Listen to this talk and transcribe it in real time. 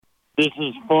This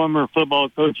is former football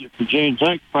coach at Virginia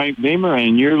Tech, Frank Beamer,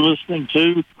 and you're listening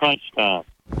to Crunch Time.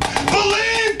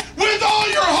 Believe with all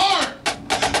your heart.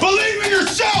 Believe in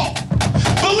yourself.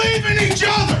 Believe in each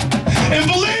other. And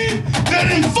believe that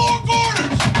in 4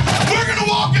 quarters, we're going to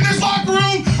walk in this locker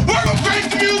room, we're going to crank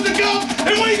the music up,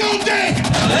 and we're going to dance.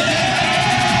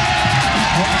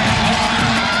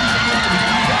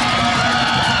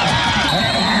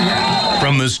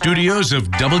 From the studios of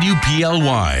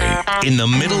WPLY in the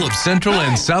middle of Central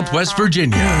and Southwest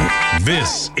Virginia,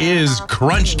 this is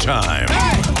Crunch Time,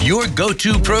 your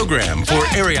go-to program for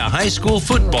area high school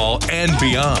football and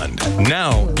beyond.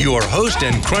 Now, your host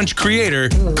and Crunch creator,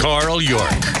 Carl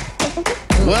York.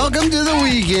 Welcome to the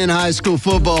weekend, high school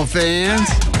football fans.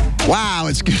 Wow,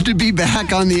 it's good to be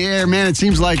back on the air. Man, it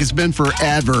seems like it's been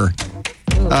forever.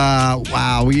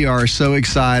 Wow, we are so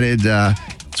excited.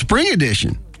 Spring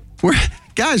edition.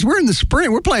 We're in the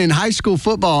spring. We're playing high school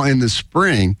football in the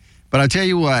spring. But I tell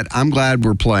you what, I'm glad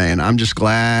we're playing. I'm just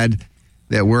glad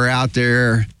that we're out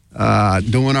there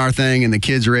doing our thing and the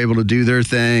kids are able to do their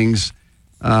things,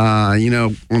 on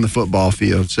the football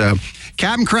field. So,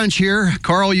 Captain Crunch here,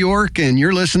 Carl York, and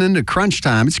you're listening to Crunch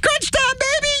Time. It's Crunch Time,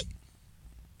 baby!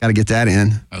 Got to get that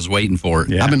in. I was waiting for it.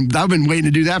 Yeah. I've been waiting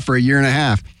to do that for a year and a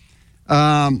half.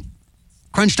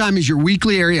 Crunch Time is your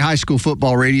weekly area high school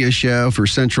football radio show for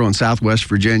Central and Southwest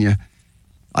Virginia.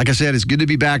 Like I said, it's good to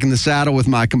be back in the saddle with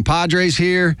my compadres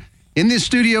here in this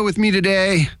studio with me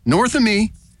today. North of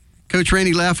me, Coach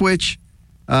Randy Leftwich.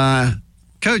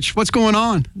 Coach, what's going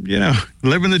on?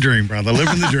 Living the dream, brother.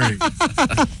 Living the dream.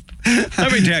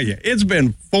 Let me tell you, it's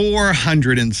been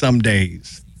 400 and some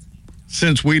days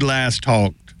since we last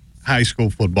talked high school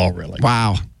football, really.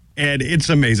 Wow. And it's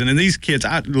amazing. And these kids,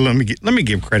 let me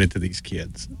give credit to these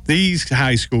kids. These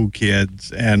high school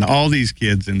kids and all these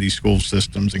kids in these school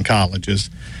systems and colleges,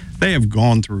 they have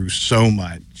gone through so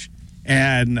much.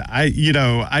 And I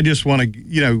just want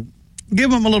to, give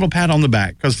them a little pat on the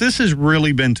back because this has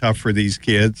really been tough for these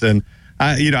kids. And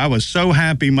I was so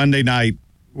happy Monday night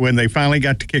when they finally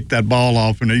got to kick that ball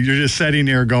off, and you're just sitting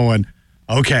there going,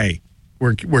 okay,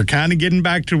 we're kind of getting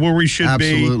back to where we should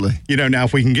Absolutely. be. Now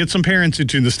if we can get some parents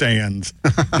into the stands,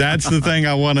 that's the thing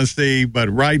I want to see. But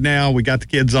right now we got the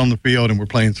kids on the field and we're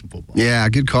playing some football. Yeah,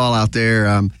 good call out there.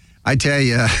 I tell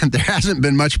you, there hasn't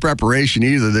been much preparation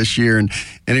either this year. And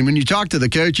when you talk to the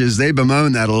coaches, they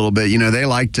bemoan that a little bit. They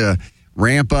like to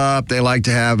ramp up. They like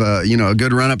to have a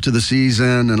good run up to the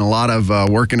season and a lot of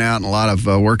working out and a lot of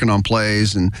working on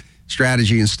plays and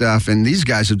strategy and stuff. And these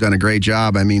guys have done a great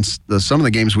job. I mean, some of the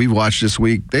games we've watched this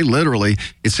week, they literally,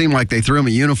 it seemed like they threw them a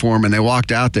uniform and they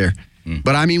walked out there.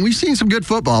 But I mean, we've seen some good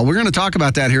football. We're going to talk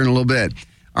about that here in a little bit.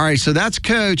 All right, so that's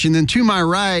Coach. And then to my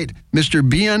right, Mr.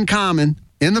 B. Uncommon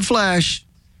in the flesh,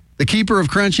 the keeper of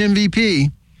Crunch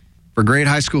MVP for great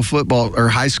high school football or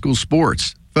high school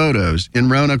sports photos in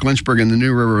Roanoke, Lynchburg, and the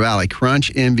New River Valley,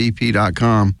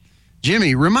 crunchmvp.com.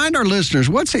 Jimmy, remind our listeners,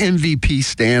 what's MVP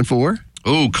stand for?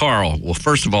 Oh, Carl. Well,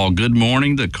 first of all, good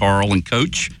morning to Carl and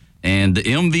Coach. And the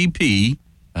MVP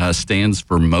stands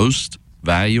for Most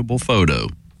Valuable Photo.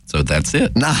 So that's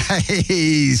it.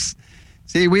 Nice.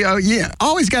 See, we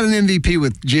always got an MVP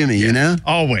with Jimmy,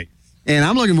 Always. And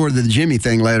I'm looking forward to the Jimmy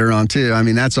thing later on, too. I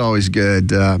mean, that's always good.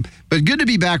 But good to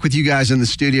be back with you guys in the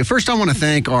studio. First, I want to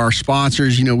thank our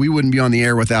sponsors. We wouldn't be on the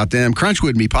air without them. Crunch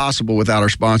wouldn't be possible without our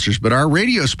sponsors. But our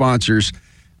radio sponsors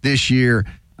this year,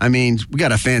 I mean, we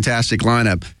got a fantastic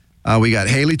lineup. We got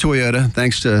Haley Toyota,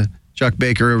 thanks to Chuck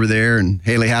Baker over there, and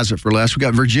Haley has it for less. We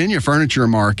got Virginia Furniture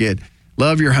Market.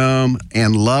 Love your home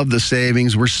and love the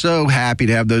savings. We're so happy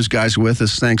to have those guys with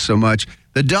us. Thanks so much.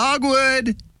 The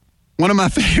Dogwood, one of my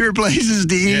favorite places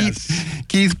to eat. Yes.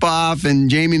 Keith Poff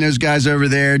and Jamie and those guys over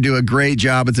there do a great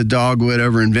job at the Dogwood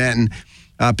over in Benton.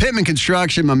 Pittman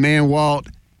Construction, my man Walt.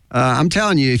 I'm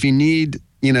telling you, if you need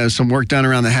some work done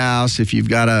around the house, if you've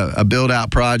got a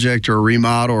build-out project or a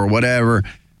remodel or whatever,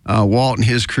 Walt and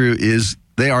his crew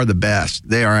they are the best.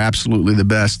 They are absolutely the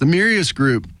best. The Mirius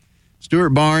Group, Stuart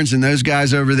Barnes and those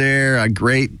guys over there,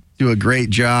 do a great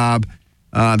job.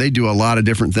 They do a lot of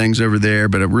different things over there,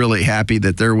 but I'm really happy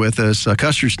that they're with us.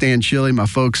 Custard Stand Chili, my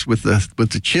folks with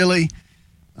the chili.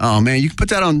 Oh, man, you can put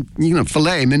that on,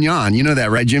 filet mignon. You know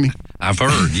that, right, Jimmy? I've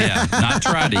heard, yeah. Not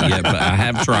tried it yet, but I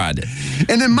have tried it.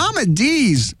 And then Mama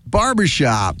D's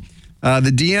Barbershop,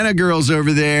 the Deanna girls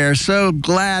over there. So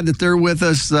glad that they're with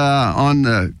us on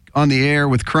the air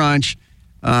with Crunch.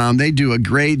 They do a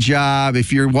great job.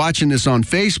 If you're watching this on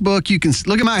Facebook, you can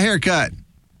look at my haircut.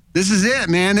 This is it,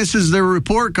 man. This is the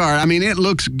report card. I mean, it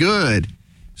looks good.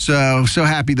 So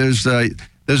happy those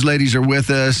ladies are with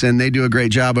us, and they do a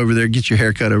great job over there. Get your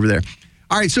haircut over there.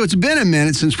 All right, so it's been a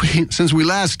minute since we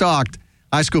last talked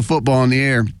high school football on the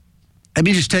air. Let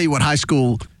me just tell you what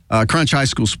Crunch High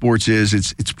School Sports is.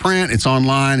 It's print, it's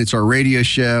online, it's our radio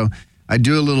show. I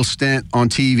do a little stint on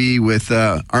TV with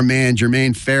our man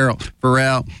Jermaine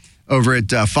Farrell over at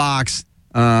Fox.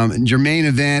 Jermaine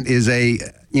Event is a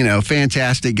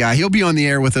fantastic guy. He'll be on the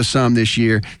air with us some this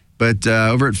year, but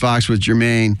over at Fox with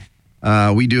Jermaine,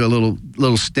 we do a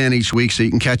little stint each week, so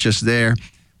you can catch us there.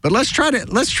 But let's try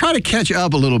to catch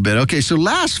up a little bit. Okay, so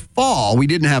last fall we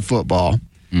didn't have football,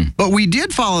 but we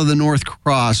did follow the North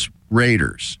Cross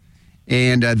Raiders.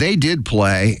 And they did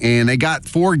play, and they got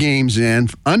 4 games in,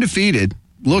 undefeated,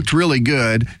 looked really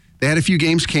good. They had a few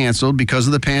games canceled because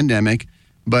of the pandemic.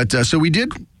 But so we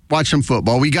did watch some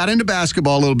football. We got into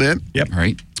basketball a little bit. Yep.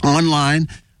 Right. Online,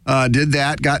 did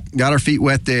that, got our feet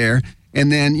wet there.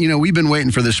 And then, we've been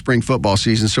waiting for the spring football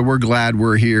season, so we're glad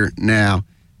we're here now.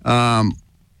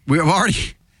 We have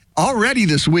already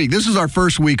this week, this is our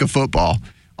first week of football.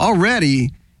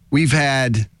 Already, we've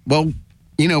had,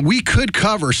 we could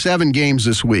cover 7 games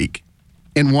this week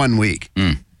in 1 week.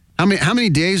 How many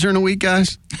days are in a week,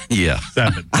 guys? Yeah.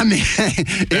 7. I mean,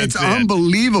 it's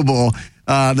unbelievable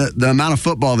the amount of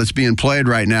football that's being played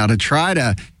right now to try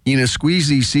to, squeeze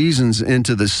these seasons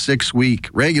into the 6-week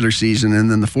regular season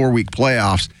and then the 4-week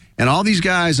playoffs. And all these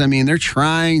guys, I mean, they're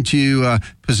trying to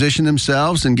position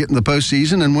themselves and get in the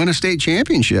postseason and win a state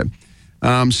championship.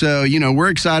 So, we're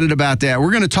excited about that. We're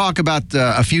going to talk about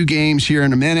a few games here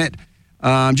in a minute.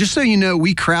 Just so you know,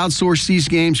 we crowdsource these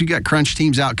games. We got Crunch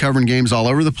teams out covering games all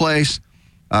over the place.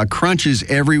 Crunch is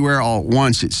everywhere all at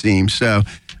once, it seems. So,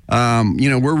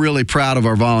 we're really proud of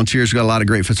our volunteers. We've got a lot of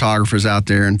great photographers out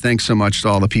there, and thanks so much to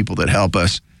all the people that help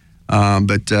us.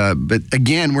 But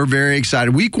again, we're very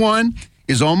excited. Week 1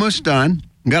 is almost done.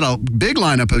 We've got a big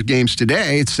lineup of games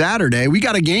today. It's Saturday. We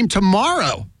got a game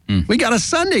tomorrow. We got a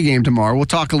Sunday game tomorrow. We'll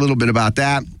talk a little bit about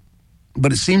that.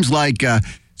 But it seems like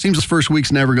this first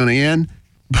week's never going to end,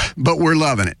 but we're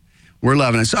loving it. We're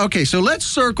loving it. So let's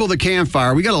circle the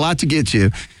campfire. We got a lot to get to.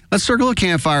 Let's circle the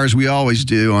campfire as we always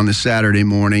do on this Saturday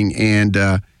morning and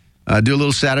do a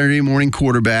little Saturday morning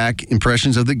quarterback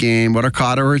impressions of the game, what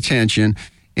caught our attention.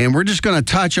 And we're just going to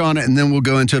touch on it, and then we'll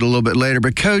go into it a little bit later.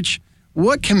 But, Coach,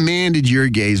 what commanded your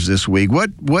gaze this week?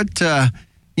 What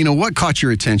caught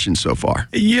your attention so far?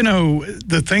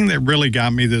 The thing that really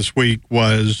got me this week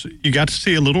was you got to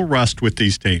see a little rust with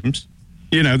these teams.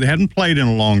 They hadn't played in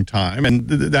a long time, and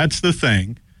that's the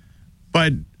thing.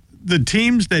 But the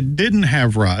teams that didn't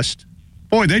have rust,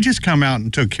 boy, they just come out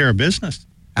and took care of business.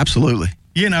 Absolutely.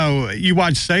 You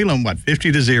watch Salem,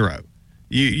 50-0.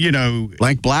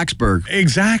 Like Blacksburg.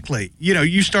 Exactly.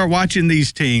 You start watching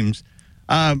these teams.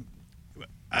 My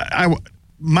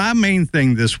main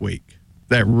thing this week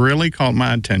that really caught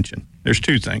my attention, there's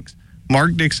 2 things.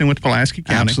 Mark Dixon with Pulaski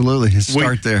County. Absolutely. His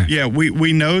start there. Yeah,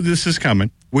 we know this is coming.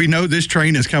 We know this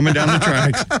train is coming down the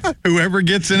tracks. Whoever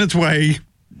gets in its way,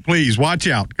 please watch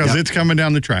out because it's coming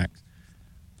down the tracks.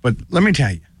 But let me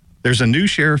tell you, there's a new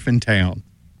sheriff in town,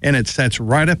 and it sits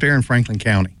right up there in Franklin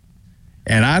County.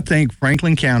 And I think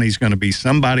Franklin County is going to be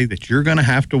somebody that you're going to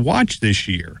have to watch this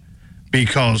year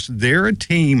because they're a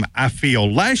team, I feel,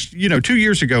 2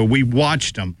 years ago, we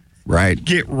watched them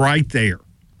get right there.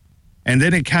 And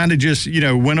then it kind of just,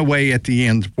 went away at the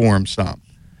end for them some.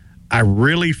 I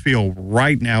really feel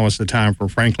right now is the time for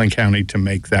Franklin County to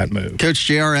make that move. Coach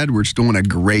J.R. Edwards doing a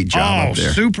great job up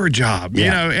there. Super job.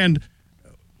 Yeah. And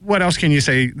what else can you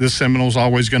say? The Seminoles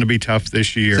always going to be tough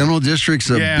this year. Seminole District's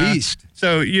a beast.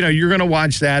 So, you're going to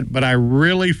watch that, but I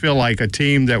really feel like a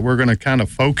team that we're going to kind of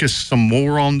focus some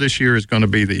more on this year is going to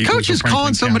be the Eagles. Coach is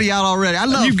calling somebody out already. I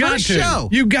love it.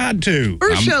 You got to.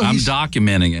 First show. I'm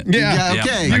documenting it. Yeah.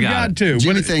 Okay. You got to.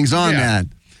 Jimmy thing's on that.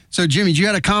 So, Jimmy, you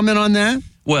had a comment on that?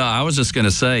 Well, I was just going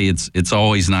to say it's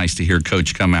always nice to hear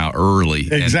Coach come out early.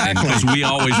 Exactly. Because we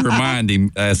always remind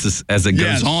him as it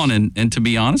goes on. And to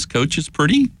be honest, Coach is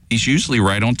he's usually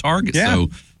right on target. Yeah. So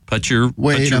put your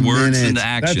words into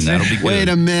action. That'll be good. Wait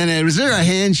a minute. Was there a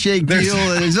handshake deal?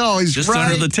 It's always just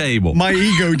under the table. My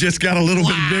ego just got a little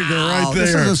bit bigger right there.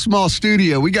 This is a small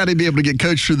studio. We got to be able to get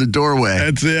Coach through the doorway.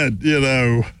 That's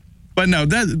it, But no,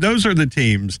 those are the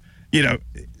teams.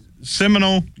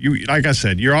 Seminole, like I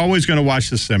said, you're always going to watch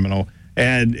the Seminole.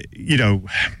 And,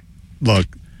 look,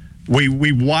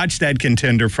 we watched that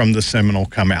contender from the Seminole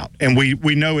come out. And we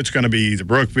know it's going to be either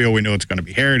Brookville. We know it's going to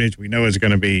be Heritage. We know it's going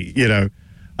to be,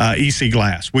 EC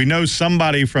Glass. We know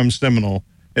somebody from Seminole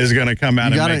is going to come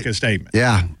out and make a statement.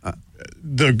 Yeah.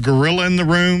 The gorilla in the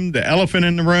room, the elephant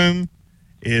in the room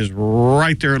is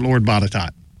right there at Lord Botetourt.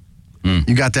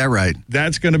 You got that right.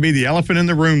 That's going to be the elephant in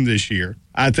the room this year.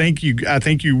 I think you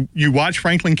watch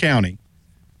Franklin County,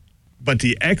 but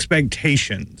the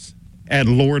expectations at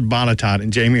Lord Botetourt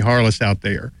and Jamie Harless out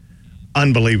there,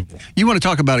 unbelievable. You want to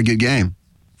talk about a good game?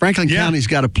 Franklin County's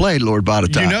got to play Lord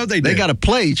Botetourt. You know they do. They got to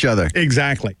play each other.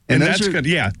 Exactly. And that's good.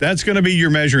 Yeah, that's going to be your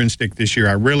measuring stick this year.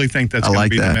 I really think that's going to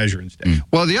be the measuring stick.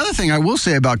 Well, the other thing I will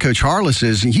say about Coach Harless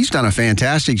is he's done a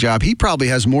fantastic job. He probably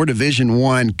has more Division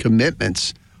I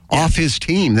commitments off his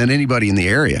team than anybody in the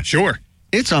area. Sure.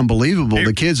 It's unbelievable,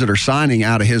 the kids that are signing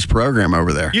out of his program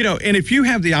over there. You know, and if you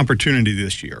have the opportunity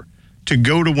this year to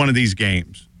go to one of these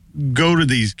games, go to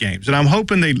these games. And I'm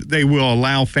hoping they will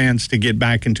allow fans to get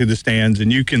back into the stands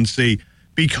and you can see,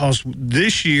 because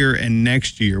this year and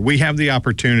next year we have the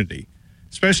opportunity,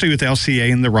 especially with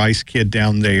LCA and the Rice kid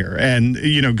down there and,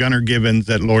 you know, Gunnar Givens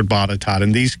at Lord Botetourt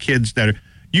and these kids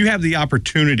you have the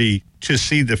opportunity to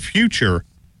see the future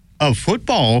of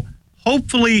football,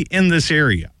 hopefully in this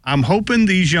area. I'm hoping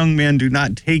these young men do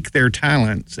not take their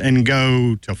talents and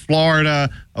go to Florida,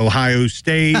 Ohio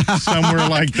State, somewhere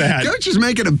like that. Coach is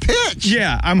making a pitch.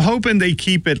 Yeah, I'm hoping they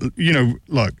keep it, you know,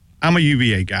 look, I'm a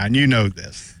UVA guy, and you know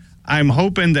this. I'm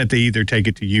hoping that they either take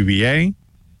it to UVA,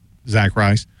 Zach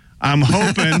Rice. I'm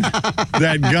hoping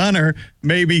that Gunnar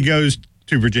maybe goes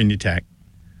to Virginia Tech.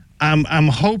 I'm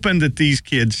hoping that these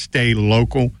kids stay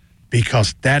local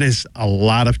because that is a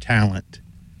lot of talent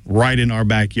right in our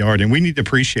backyard, and we need to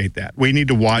appreciate that. We need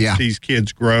to watch these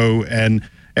kids grow, and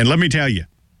let me tell you,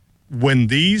 when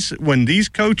these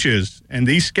coaches and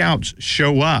these scouts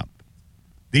show up,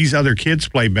 these other kids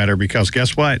play better because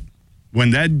guess what? When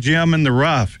that gem in the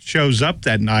rough shows up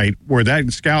that night where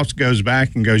that scout goes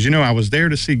back and goes, you know, I was there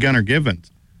to see Gunnar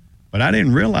Givens, but I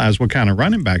didn't realize what kind of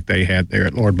running back they had there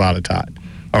at Lord Botetourt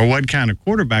or what kind of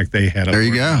quarterback they had at Lord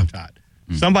Botetourt.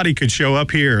 Somebody could show up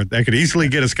here that could easily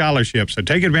get a scholarship, so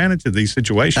take advantage of these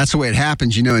situations. That's the way it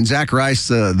happens, you know. And Zach Rice,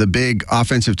 the big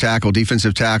offensive tackle,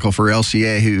 defensive tackle for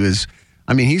LCA, who is,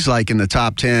 I mean, he's like in the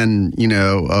top 10, you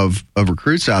know, of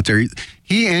recruits out there.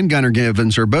 He and Gunnar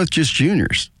Givens are both just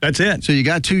juniors. That's it. So you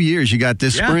got 2 years. You got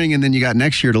this spring, and then you got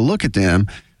next year to look at them.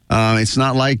 It's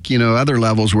not like, you know, other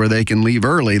levels where they can leave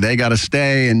early. They got to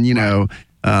stay and, you know,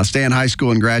 stay in high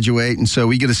school and graduate. And so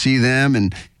we get to see them,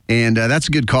 and that's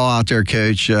a good call out there,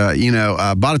 Coach. You know,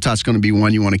 Botetourt's going to be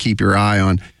one you want to keep your eye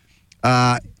on.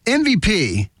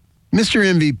 MVP, Mr.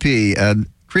 MVP,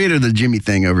 creator of the Jimmy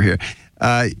thing over here.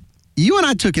 You and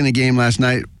I took in a game last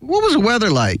night. What was the weather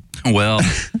like? Well,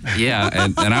 yeah,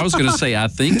 and I was going to say, I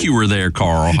think you were there,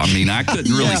 Carl. I mean, I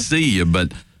couldn't really see you,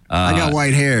 but I got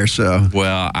white hair, so.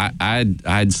 Well,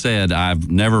 I'd said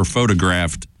I've never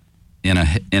photographed in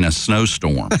a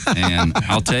snowstorm, and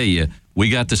I'll tell you, we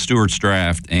got to Stewart's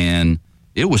Draft, and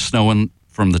it was snowing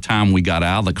from the time we got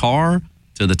out of the car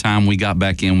to the time we got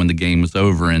back in when the game was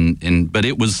over, but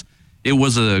it was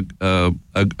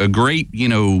a great, you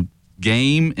know,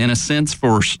 game in a sense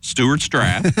for Stewart's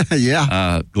Draft.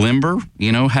 Yeah. Glenver,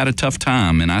 you know, had a tough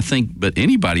time, and I think, but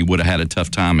anybody would have had a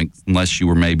tough time unless you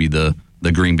were maybe the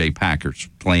Green Bay Packers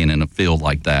playing in a field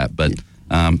like that. But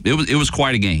it was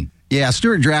quite a game. Yeah,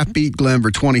 Stewart Draft beat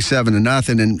Glenver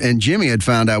 27-0, and Jimmy had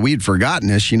found out we'd forgotten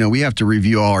this. You know, we have to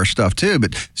review all our stuff too,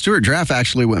 but Stewart Draft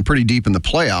actually went pretty deep in the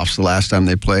playoffs the last time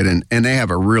they played, and they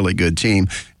have a really good team.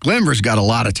 Glenver's got a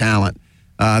lot of talent.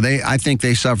 I think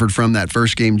they suffered from that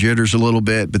first game jitters a little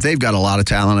bit, but they've got a lot of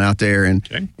talent out there,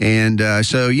 and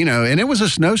so, you know, and it was a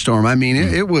snowstorm. I mean,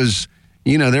 it was.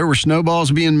 You know, there were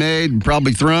snowballs being made and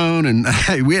probably thrown, and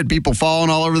we had people falling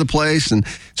all over the place. And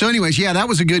so anyways, yeah, that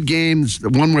was a good game,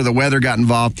 one where the weather got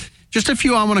involved. Just a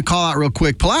few I want to call out real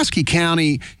quick. Pulaski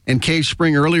County and Cave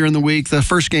Spring earlier in the week, the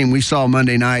first game we saw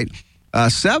Monday night,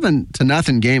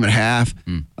 7-0 game at half.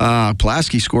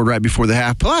 Pulaski scored right before the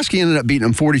half. Pulaski ended up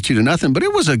beating them 42-0, but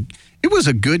it was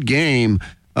a good game.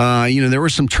 You know, there were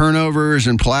some turnovers,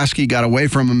 and Pulaski got away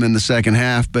from them in the second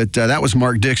half, but that was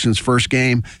Mark Dixon's first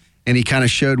game. And he kind of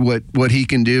showed what he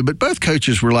can do. But both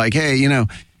coaches were like, hey, you know,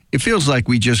 it feels like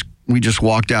we just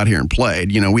walked out here and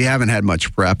played. You know, we haven't had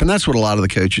much prep. And that's what a lot of the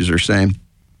coaches are saying.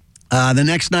 The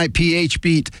next night, PH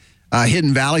beat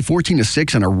Hidden Valley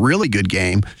 14-6 in a really good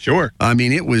game. Sure. I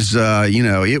mean, it was, you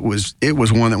know, it was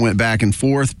one that went back and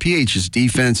forth. PH's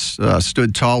defense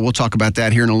stood tall. We'll talk about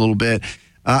that here in a little bit.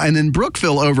 And then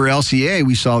Brookville over LCA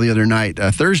we saw the other night,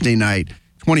 Thursday night.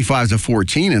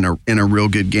 25-14 in a real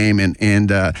good game,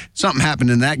 and something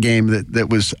happened in that game that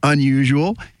was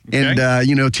unusual. Okay. And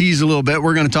you know, tease a little bit.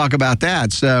 We're going to talk about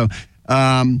that. So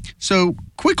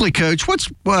quickly, Coach, what's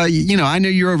you know, I know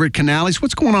you're over at Canales.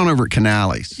 What's going on over at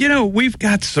Canales? You know, we've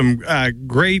got some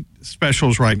great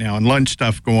specials right now and lunch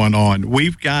stuff going on.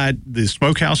 We've got the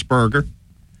Smokehouse Burger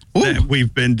that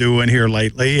we've been doing here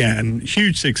lately, and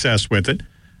huge success with it.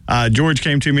 George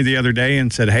came to me the other day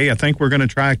and said, hey, I think we're going to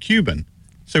try a Cuban.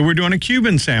 So we're doing a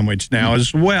Cuban sandwich now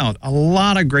as well. A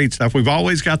lot of great stuff. We've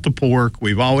always got the pork.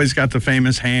 We've always got the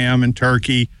famous ham and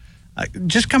turkey.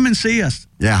 Just come and see us.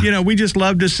 Yeah. We just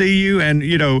love to see you. And,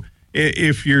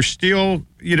 if you're still,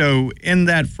 in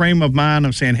that frame of mind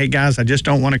of saying, hey, guys, I just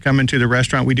don't want to come into the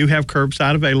restaurant, we do have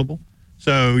curbside available.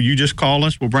 So you just call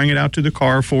us. We'll bring it out to the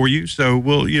car for you. So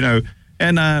we'll, one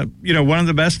of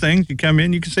the best things, you come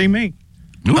in, you can see me.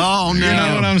 Oh, no. You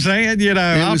know what I'm saying? It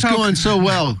was going so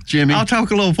well, Jimmy. I'll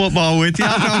talk a little football with you.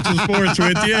 I'll talk some sports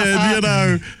with you.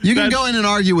 And, you can go in and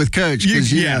argue with Coach.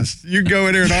 Yes, you can go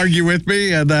in there and argue with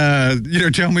me and,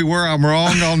 tell me where I'm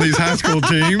wrong on these high school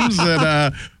teams.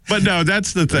 And, but no,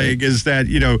 that's the thing is that,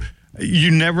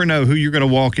 you never know who you're going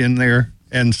to walk in there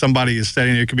and somebody is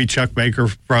sitting there. It could be Chuck Baker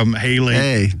from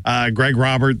Haley, Greg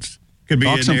Roberts. Could be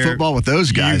talk in some there. Football with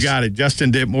those guys. You got it.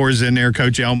 Justin Ditmore's in there.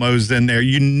 Coach Elmo's in there.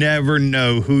 You never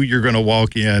know who you're going to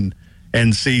walk in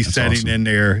and see sitting in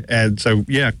there. And so,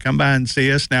 come by and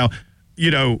see us. Now,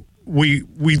 we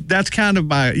that's kind of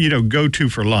my, go-to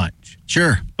for lunch.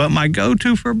 Sure. But my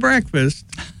go-to for breakfast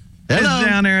is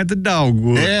down there at the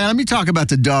Dogwood. Yeah, let me talk about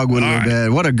the Dogwood a little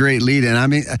bit. What a great lead-in. I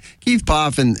mean, Keith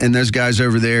Poff and those guys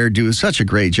over there do such a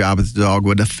great job at the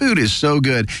Dogwood. The food is so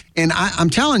good. And I'm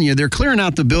telling you, they're clearing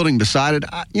out the building beside it.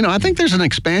 I think there's an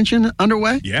expansion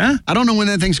underway. Yeah. I don't know when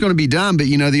that thing's going to be done, but,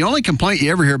 the only complaint you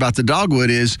ever hear about the Dogwood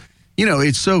is,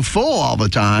 it's so full all the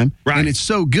time. Right. And it's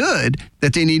so good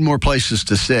that they need more places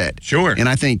to sit. Sure. And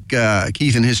I think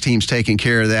Keith and his team's taking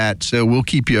care of that. So we'll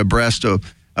keep you abreast of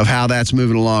how that's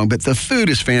moving along. But the food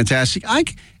is fantastic.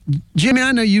 Jimmy,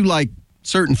 I know you like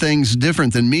certain things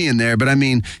different than me in there, but I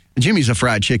mean, Jimmy's a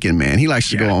fried chicken man. He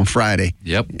likes to go on Friday.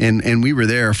 Yep. And we were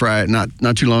there Friday,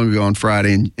 not too long ago on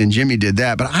Friday, and Jimmy did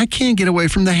that. But I can't get away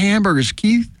from the hamburgers.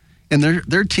 Keith and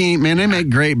their team, man, they make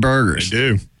great burgers. They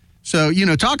do. So,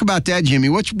 talk about that, Jimmy.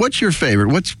 What's your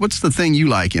favorite? What's the thing you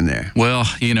like in there? Well,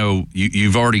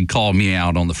 you've already called me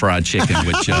out on the fried chicken,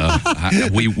 which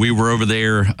we were over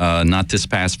there not this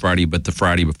past Friday, but the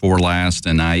Friday before last,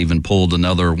 and I even pulled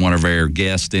another one of our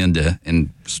guests and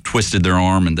twisted their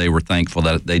arm, and they were thankful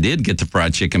that they did get the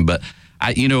fried chicken. But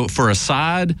for a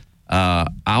side, I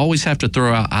always have to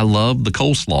throw out. I love the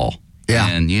coleslaw. Yeah,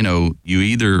 and you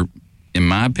either, in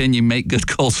my opinion, make good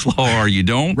coleslaw or you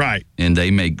don't. Right. And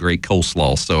they make great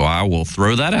coleslaw. So I will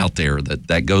throw that out there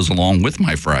that goes along with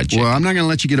my fried chicken. Well, I'm not going to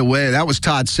let you get away. That was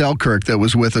Todd Selkirk that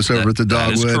was with us over at the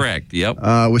Dogwood. That is correct. Yep.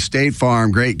 With State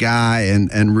Farm, great guy and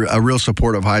a real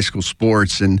support of high school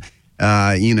sports. And, we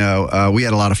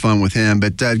had a lot of fun with him.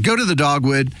 But go to the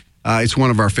Dogwood. It's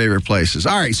one of our favorite places.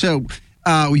 All right. So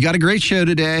we got a great show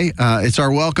today. It's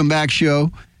our welcome back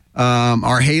show.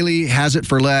 Our Haley Has It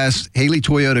for Less, Haley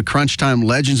Toyota CrunchTIME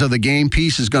Legends of the Game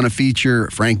piece is going to feature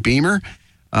Frank Beamer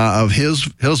of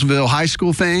Hillsville High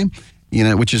School fame,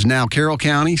 which is now Carroll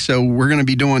County. So we're going to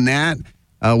be doing that.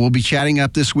 We'll be chatting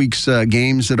up this week's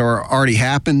games that are already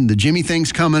happened. The Jimmy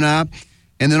thing's coming up.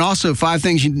 And then also 5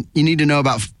 things you need to know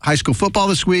about high school football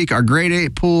this week, our grade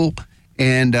 8 pool.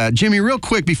 And Jimmy, real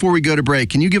quick before we go to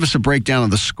break, can you give us a breakdown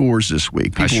of the scores this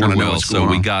week? I sure will. So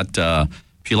we got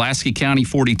Pulaski County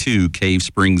 42, Cave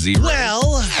Springs 0.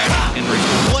 Well, Henry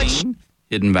 14,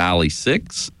 Hidden Valley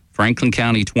 6, Franklin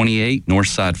County 28,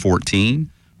 Northside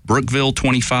 14, Brookville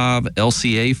 25,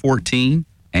 LCA 14,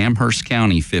 Amherst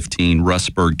County 15,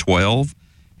 Rustburg 12,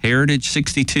 Heritage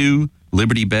 62,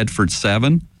 Liberty Bedford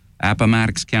 7,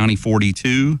 Appomattox County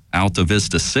 42, Alta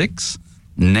Vista 6,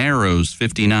 Narrows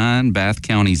 59, Bath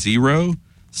County 0,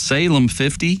 Salem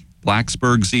 50,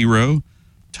 Blacksburg 0,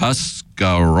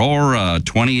 Tuscarora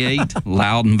 28,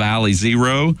 Loudoun Valley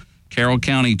 0, Carroll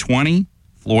County 20,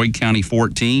 Floyd County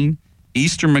 14,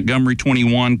 Eastern Montgomery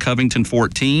 21, Covington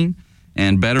 14,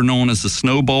 and better known as the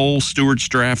Snow Bowl, Stewart's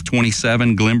Draft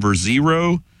 27, Glenver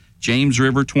 0, James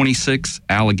River 26,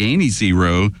 Allegheny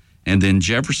 0, and then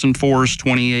Jefferson Forest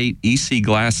 28, EC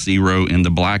Glass 0 in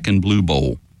the Black and Blue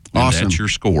Bowl. And awesome. That's your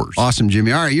scores. Awesome,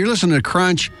 Jimmy. All right, you're listening to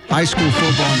Crunch High School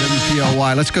Football on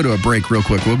WPLY. Let's go to a break real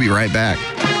quick. We'll be right back.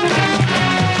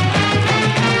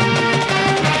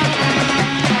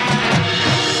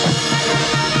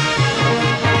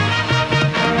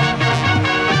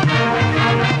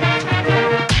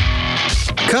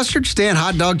 Custard Stand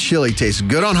Hot Dog Chili tastes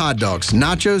good on hot dogs,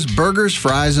 nachos, burgers,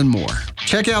 fries, and more.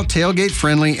 Check out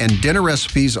tailgate-friendly and dinner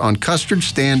recipes on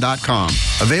custardstand.com.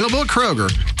 Available at Kroger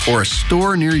or a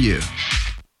store near you.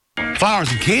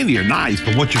 Flowers and candy are nice,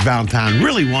 but what your Valentine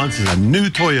really wants is a new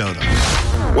Toyota.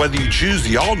 Whether you choose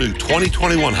the all-new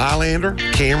 2021 Highlander,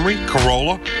 Camry,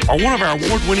 Corolla, or one of our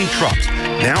award-winning trucks,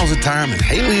 now's the time and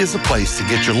Haley is the place to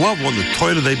get your loved one the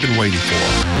Toyota they've been waiting for.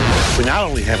 We not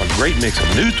only have a great mix of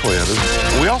new Toyotas,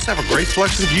 but we also have a great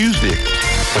selection of used vehicles,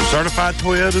 from certified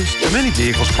Toyotas to many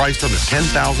vehicles priced under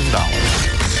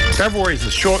 $10,000. February is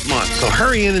a short month, so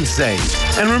hurry in and save.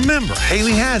 And remember,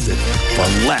 Haley has it for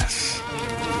less.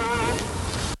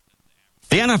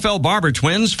 The NFL Barber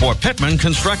Twins for Pittman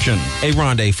Construction. Hey,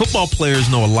 Rondé, football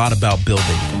players know a lot about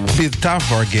building. To be at the top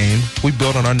of our game, we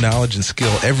build on our knowledge and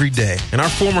skill every day. And our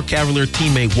former Cavalier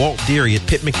teammate Walt Deary at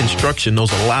Pittman Construction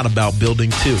knows a lot about building,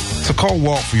 too. So call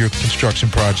Walt for your construction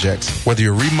projects, whether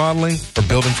you're remodeling or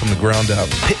building from the ground up.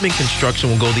 Pittman Construction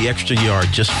will go the extra yard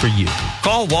just for you.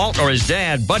 Call Walt or his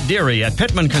dad, Bud Deary, at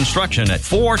Pittman Construction at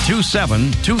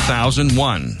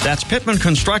 427-2001. That's Pittman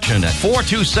Construction at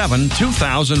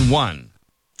 427-2001.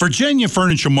 Virginia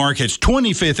Furniture Market's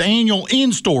 25th annual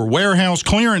in-store warehouse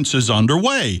clearance is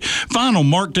underway. Final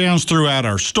markdowns throughout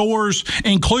our stores,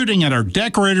 including at our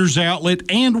Decorators Outlet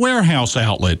and Warehouse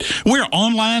Outlet. We're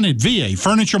online at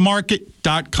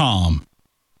vafurnituremarket.com.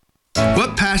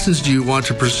 What passions do you want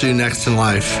to pursue next in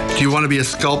life? Do you want to be a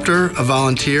sculptor, a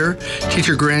volunteer, teach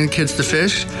your grandkids to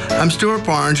fish? I'm Stuart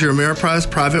Barnes, your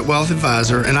Ameriprise Private Wealth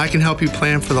Advisor, and I can help you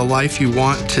plan for the life you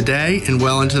want today and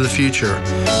well into the future.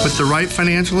 With the right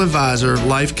financial advisor,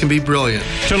 life can be brilliant.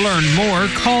 To learn more,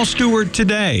 call Stuart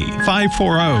today,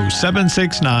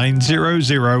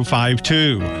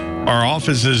 540-769-0052. Our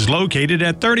office is located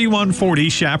at 3140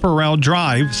 Chaparral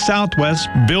Drive, Southwest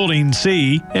Building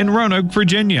C in Roanoke,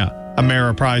 Virginia.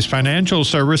 Ameriprise Financial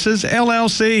Services,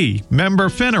 LLC, member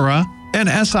FINRA and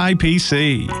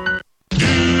SIPC.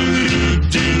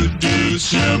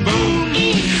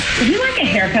 Would you like a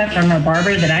haircut from a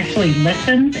barber that actually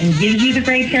listens and gives you the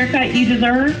great haircut you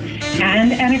deserve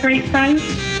and at a great price?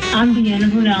 I'm Deanna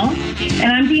Brunel.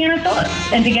 And I'm Deanna Phillips.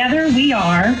 And together we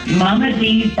are Mama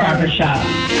D's Barbershop.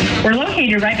 We're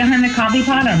located right behind the coffee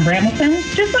pot on Brambleton.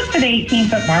 Just look for the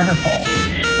 18-foot barber pole.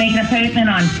 Make an appointment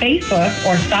on Facebook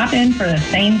or stop in for the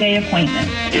same-day appointment.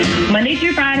 Monday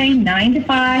through Friday, 9 to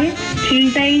 5,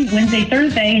 Tuesday, Wednesday,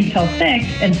 Thursday until 6,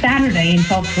 and Saturday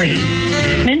until 3.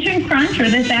 Mention Crunch or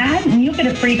this ad, and you'll get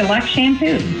a free deluxe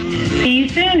shampoo. See you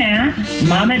soon at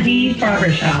Mama D's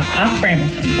Barbershop off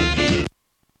Brambleton.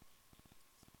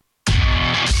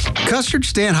 Custard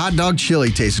Stand Hot Dog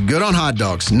Chili tastes good on hot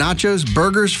dogs, nachos,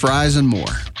 burgers, fries, and more.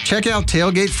 Check out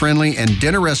tailgate-friendly and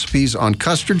dinner recipes on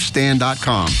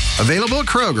custardstand.com. Available at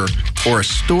Kroger or a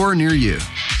store near you.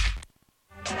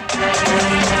 All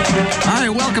right,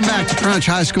 welcome back to Crunch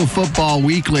High School Football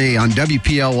Weekly on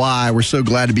WPLY. We're so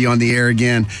glad to be on the air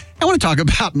again. I want to talk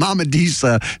about Mama D's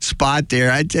spot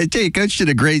there. I tell you, Coach did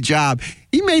a great job.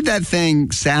 He made that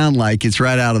thing sound like it's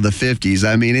right out of the 50s.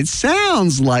 I mean, it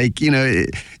sounds like,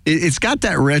 it's got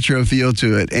that retro feel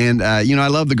to it. And, I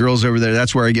love the girls over there.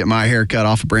 That's where I get my hair cut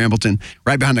off of Brambleton,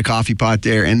 right behind the coffee pot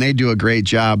there. And they do a great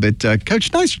job. But,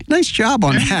 Coach, nice job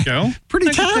on that. There you go. Pretty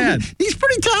talented. He's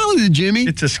pretty talented, Jimmy.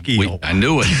 It's a skill. I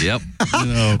knew it, yep.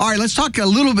 All right, let's talk a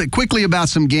little bit quickly about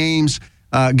some games,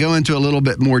 go into a little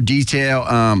bit more detail.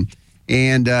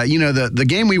 The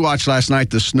game we watched last night,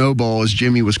 the Snowball, as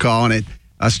Jimmy was calling it,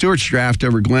 Stewart's draft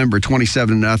over Glenver,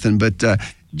 27-0. But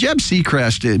Jeb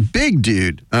Seacrest, big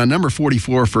dude, number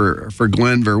 44 for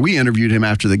Glenver. We interviewed him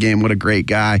after the game. What a great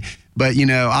guy. But,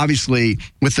 obviously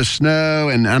with the snow,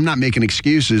 and I'm not making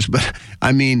excuses, but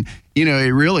I mean, it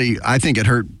really, I think it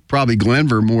hurt probably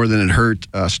Glenver more than it hurt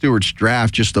Stewart's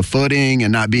draft, just the footing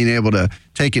and not being able to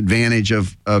take advantage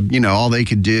of all they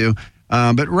could do.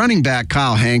 But running back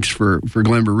Kyle Hanks for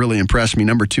Glenver really impressed me,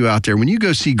 number 2 out there. When you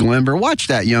go see Glenver, watch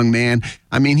that young man.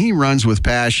 I mean, he runs with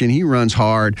passion. He runs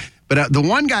hard. But the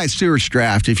one guy at Stewart's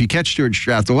draft, if you catch Stewart's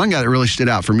draft, the one guy that really stood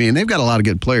out for me, and they've got a lot of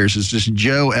good players, is just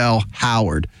Joe L.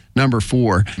 Howard, number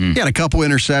 4. He had a couple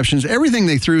interceptions. Everything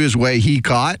they threw his way, he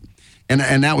caught.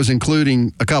 And that was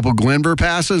including a couple Glenver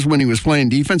passes when he was playing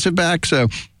defensive back. So,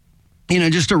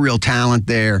 just a real talent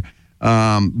there.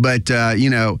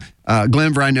 Glenver,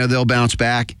 I know they'll bounce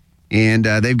back, and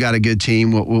they've got a good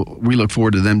team. We look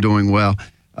forward to them doing well.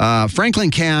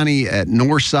 Franklin County at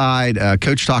Northside,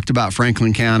 Coach talked about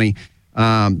Franklin County.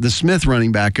 The Smith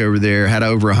running back over there had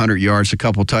over 100 yards, a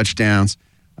couple touchdowns.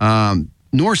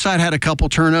 Northside had a couple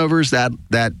turnovers that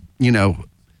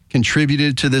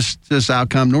contributed to this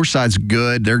outcome. Northside's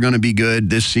good. They're going to be good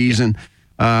this season.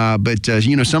 But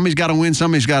somebody's got to win,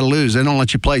 somebody's got to lose. They don't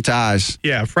let you play ties.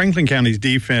 Yeah, Franklin County's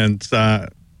defense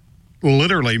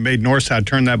literally made Northside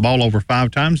turn that ball over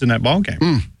 5 times in that ball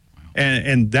game.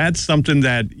 And that's something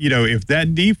that, if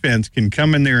that defense can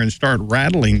come in there and start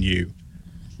rattling you,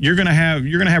 you're going to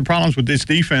have problems with this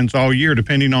defense all year,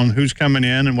 depending on who's coming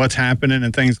in and what's happening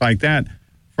and things like that.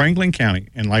 Franklin County,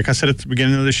 and like I said at the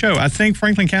beginning of the show, I think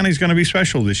Franklin County is going to be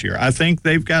special this year. I think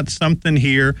they've got something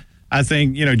here. I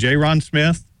think, J. Ron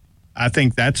Smith, I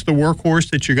think that's the workhorse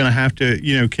that you're going to have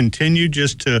to, continue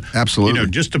just to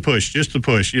just to push.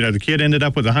 The kid ended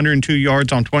up with 102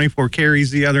 yards on 24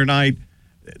 carries the other night.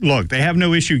 Look, they have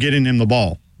no issue getting him the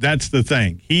ball. That's the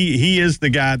thing. He is the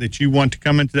guy that you want to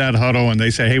come into that huddle and they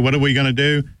say, hey, what are we going to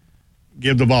do?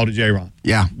 Give the ball to J. Ron.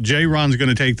 Yeah. J. Ron's going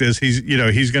to take this. He's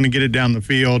going to get it down the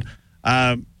field.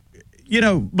 But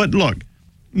look,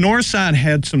 Northside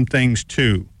had some things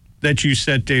too that you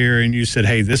sat there and you said,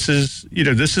 hey, this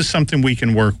is something we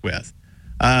can work with.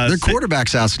 Their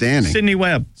quarterback's outstanding. Sidney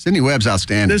Webb. Sidney Webb's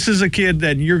outstanding. This is a kid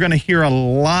that you're going to hear a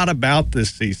lot about this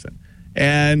season.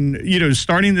 And,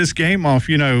 starting this game off,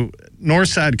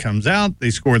 Northside comes out. They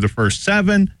score the first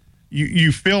 7.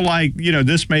 You feel like,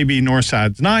 this may be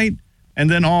Northside's night. And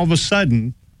then all of a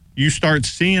sudden, you start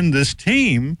seeing this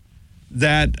team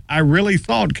that I really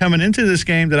thought coming into this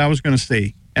game that I was going to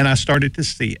see. And I started to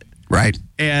see it. Right.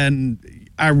 And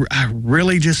I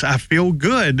really I feel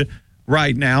good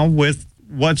right now with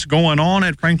what's going on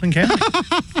at Franklin County.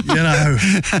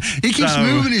 He keeps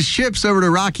moving his chips over to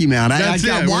Rocky Mount. I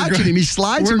got watching him. He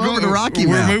slides them over to Rocky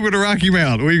Mount. We're moving to Rocky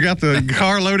Mount. We got the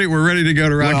car loaded. We're ready to go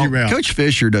to Rocky Mount. Coach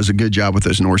Fisher does a good job with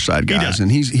those Northside guys, and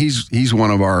he's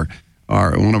one of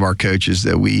our coaches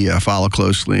that we follow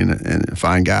closely and a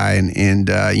fine guy, and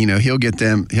he'll get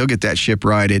that ship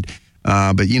righted.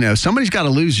 But somebody's got to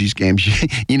lose these games.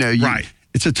 Right.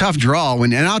 It's a tough draw.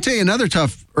 And I'll tell you, another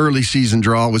tough early season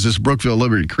draw was this Brookville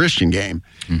Liberty Christian game.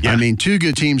 Mm-hmm. I mean, 2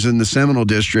 good teams in the Seminole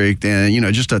District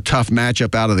and, just a tough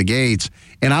matchup out of the gates.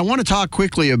 And I want to talk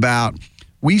quickly about,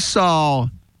 we saw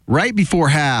right before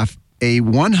half a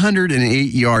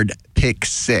 108-yard pick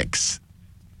six.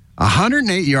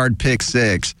 108-yard pick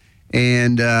six.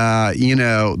 And,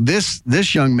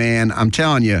 this young man, I'm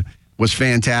telling you, was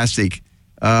fantastic.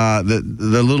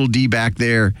 The little D back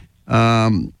there,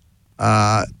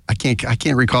 I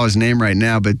can't recall his name right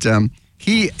now, but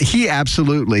he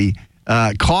absolutely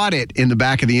caught it in the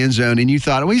back of the end zone, and you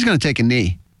thought, well, he's going to take a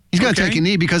knee. He's going to take a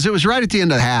knee because it was right at the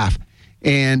end of the half.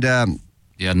 And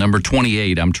number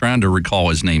 28. I'm trying to recall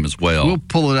his name as well. We'll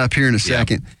pull it up here in a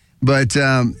second. But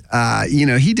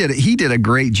he did a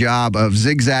great job of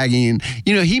zigzagging.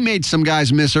 He made some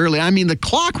guys miss early. I mean, the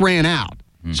clock ran out.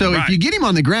 So if you get him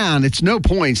on the ground, it's no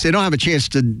points. They don't have a chance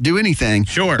to do anything.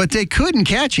 Sure. But they couldn't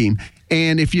catch him.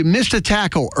 And if you missed a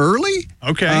tackle early,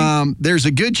 there's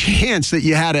a good chance that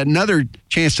you had another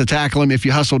chance to tackle him if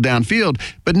you hustled downfield.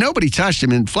 But nobody touched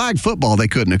him. In flag football, they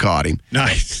couldn't have caught him.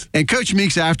 Nice. And Coach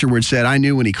Meeks afterwards said, I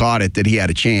knew when he caught it that he had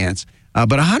a chance.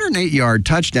 But a 108-yard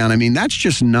touchdown, I mean, that's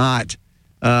just not,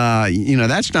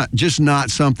 that's not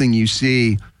something you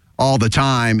see all the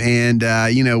time. And,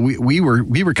 we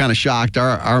were kind of shocked.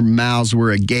 Our mouths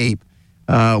were agape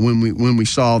when we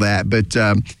saw that. But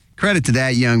credit to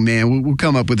that young man. We'll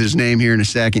come up with his name here in a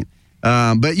second.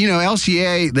 But,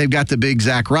 LCA, they've got the big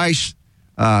Zach Rice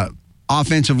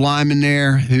offensive lineman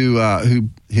there who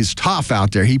is tough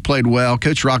out there. He played well.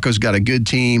 Coach Rocco's got a good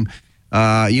team.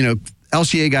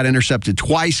 LCA got intercepted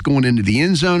twice going into the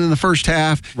end zone in the first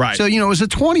half. Right. So, it was a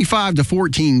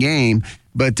 25-14 game.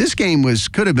 But this game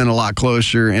could have been a lot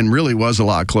closer and really was a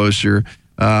lot closer.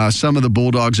 Some of the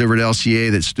Bulldogs over at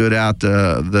LCA that stood out,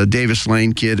 the Davis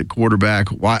Lane kid at quarterback,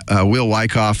 Will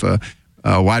Wyckoff,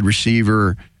 wide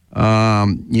receiver.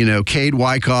 Cade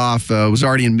Wyckoff was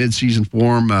already in midseason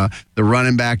form, the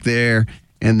running back there.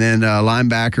 And then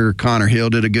linebacker Connor Hill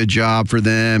did a good job for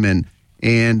them.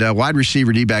 And wide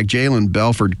receiver D-back Jalen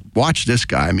Belford, watch this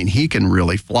guy. I mean, he can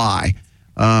really fly.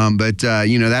 But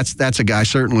that's a guy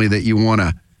certainly that you want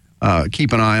to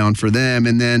keep an eye on for them.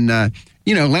 And then,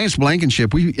 Lance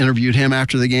Blankenship, we interviewed him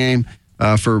after the game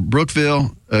for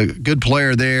Brookville, a good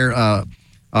player there.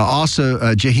 Also,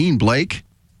 Jaheen Blake.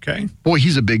 Okay. Boy,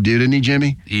 he's a big dude, isn't he,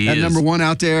 Jimmy? He is. Number 1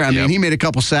 out there. I mean, he made a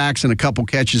couple sacks and a couple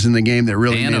catches in the game that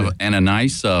really and a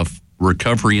nice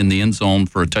recovery in the end zone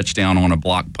for a touchdown on a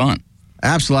blocked punt.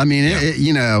 Absolutely. I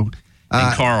mean,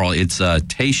 and Carl, it's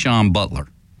Tayshawn Butler.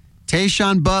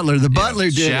 Tayshawn Butler. The Butler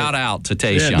did it. Shout out to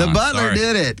Tayshawn. The Butler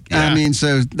did it. Yeah. I mean,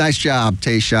 so nice job,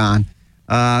 Tayshawn.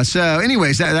 So,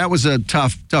 anyways, that was a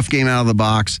tough game out of the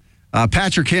box.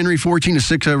 Patrick Henry,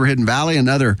 14-6 over Hidden Valley.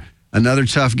 Another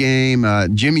tough game.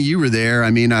 Jimmy, you were there. I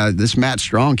mean, this Matt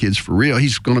Strong kid's for real.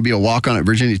 He's going to be a walk-on at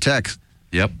Virginia Tech.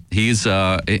 Yep. He's,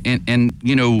 I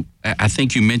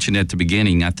think you mentioned at the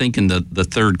beginning, I think in the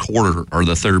third quarter or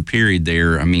the third period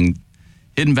there, I mean,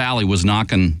 Hidden Valley was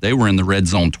knocking. They were in the red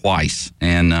zone twice,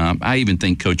 and I even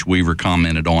think Coach Weaver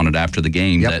commented on it after the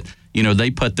game that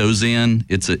they put those in.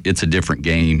 It's a different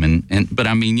game, but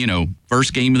I mean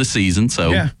first game of the season,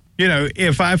 so yeah.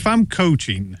 If I'm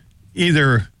coaching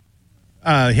either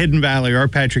Hidden Valley or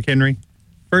Patrick Henry,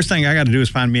 first thing I got to do is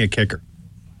find me a kicker,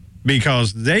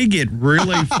 because they get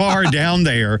really far down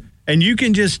there, and you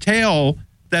can just tell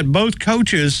that both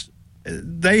coaches,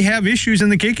 they have issues in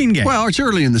the kicking game. Well, it's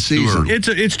early in the season.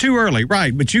 It's too early,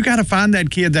 right? But you got to find that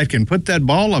kid that can put that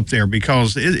ball up there,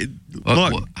 because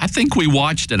look. I think we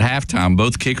watched at halftime.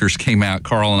 Both kickers came out.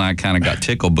 Carl and I kind of got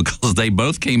tickled because they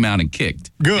both came out and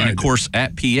kicked. Good. And of course,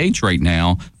 at PH right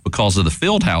now, because of the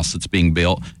field house that's being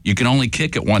built, you can only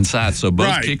kick at one side. So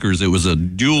both kickers, it was a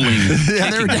dueling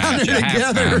kicking match at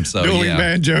halftime. So, dueling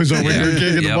banjos over here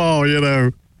kicking the ball.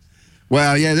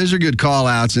 Well, yeah, those are good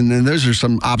call-outs, and then those are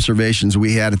some observations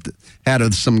we had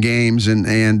of some games,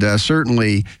 and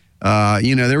certainly,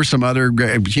 there were some other,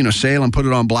 Salem put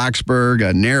it on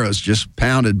Blacksburg, Narrows just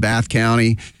pounded Bath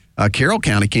County, Carroll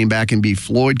County came back and beat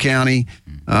Floyd County,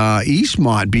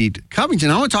 Eastmont beat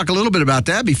Covington. I want to talk a little bit about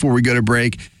that before we go to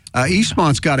break.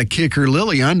 Eastmont's got a kicker,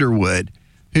 Lily Underwood,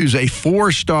 who's a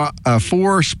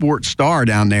four-sport star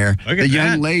down there. The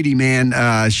young lady,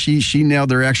 man, she nailed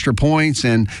their extra points,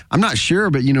 and I'm not sure,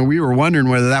 but, we were wondering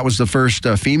whether that was the first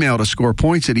female to score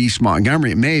points at East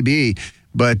Montgomery. It may be,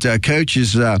 but Coach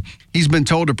he's been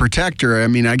told to protect her. I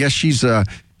mean, I guess she's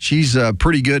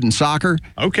pretty good in soccer.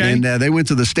 Okay. And they went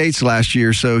to the States last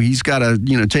year, so he's got to,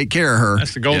 take care of her.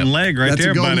 That's the golden leg right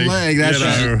there, buddy. That's a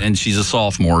golden leg. And she's a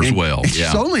sophomore as well.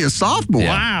 She's only a sophomore.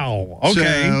 Yeah. Wow.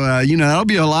 Okay. So, that'll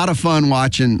be a lot of fun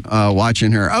watching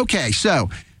her. Okay, so,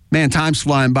 man, time's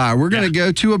flying by. We're going to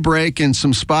go to a break and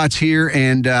some spots here,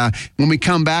 and when we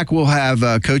come back, we'll have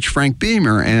Coach Frank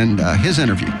Beamer and his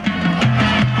interview.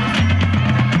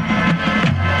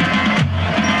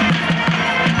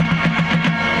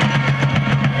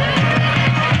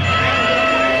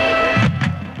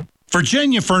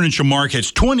 Virginia Furniture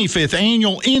Market's 25th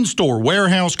annual in-store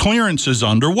warehouse clearance is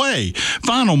underway.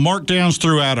 Final markdowns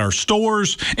throughout our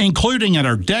stores, including at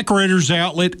our Decorators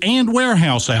Outlet and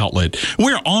Warehouse Outlet.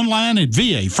 We're online at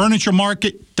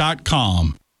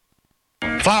vafurnituremarket.com.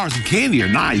 Flowers and candy are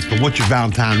nice, but what your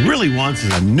Valentine really wants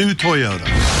is a new Toyota.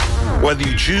 Whether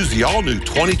you choose the all-new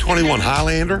 2021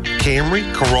 Highlander,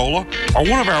 Camry, Corolla, or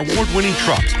one of our award-winning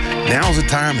trucks, now's the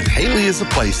time and Haley is the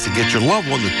place to get your loved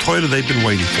one the Toyota they've been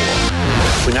waiting for.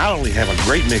 We not only have a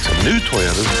great mix of new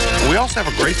Toyotas, but we also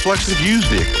have a great selection of used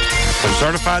vehicles, from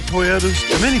certified Toyotas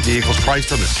to many vehicles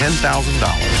priced under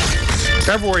 $10,000.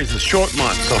 February is a short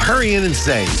month, so hurry in and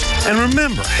save. And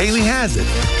remember, Haley has it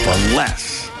for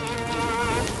less.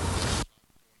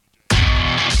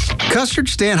 Custard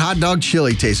Stand Hot Dog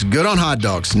Chili tastes good on hot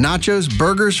dogs, nachos,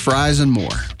 burgers, fries, and more.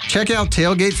 Check out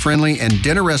tailgate-friendly and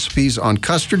dinner recipes on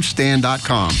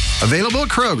custardstand.com. Available at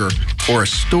Kroger or a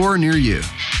store near you.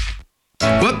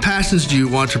 What passions do you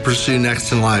want to pursue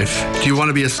next in life? Do you want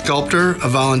to be a sculptor, a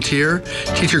volunteer,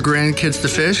 teach your grandkids to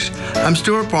fish? I'm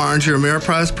Stuart Barnes, your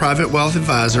Ameriprise Private Wealth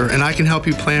Advisor, and I can help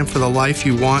you plan for the life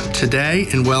you want today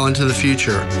and well into the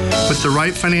future. With the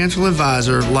right financial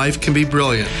advisor, life can be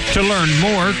brilliant. To learn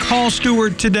more, call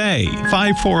Stuart today,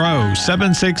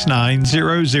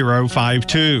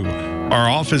 540-769-0052. Our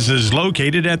office is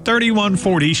located at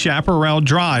 3140 Chaparral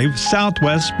Drive,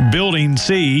 Southwest Building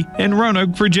C in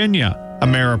Roanoke, Virginia.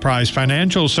 Ameriprise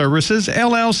Financial Services,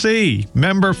 LLC,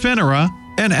 member FINRA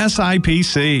and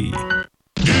SIPC.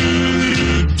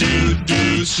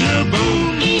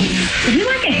 Would you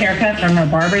like a haircut from a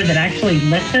barber that actually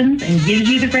listens and gives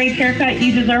you the great haircut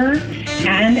you deserve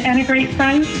and at a great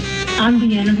price? I'm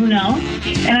Deanna Brunel.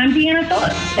 And I'm Deanna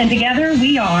Phillips. And together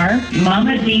we are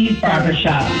Mama D's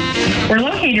Barbershop. We're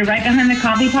located right behind the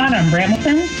coffee pot on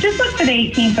Brambleton. Just look for the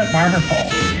 18-foot barber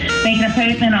pole. Make an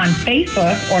appointment on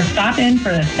Facebook or stop in for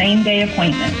the same-day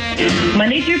appointment.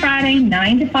 Monday through Friday,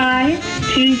 9 to 5.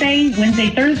 Tuesday,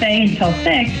 Wednesday, Thursday until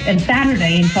 6. And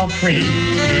Saturday until 3.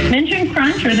 Mention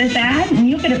Crunch or this ad and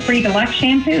you'll get a free deluxe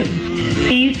shampoo.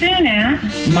 See you soon at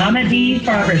Mama D's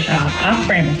Barbershop off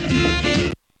Brambleton.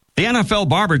 The NFL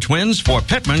Barber Twins for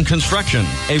Pittman Construction.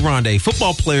 Hey, Rondé,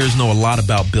 football players know a lot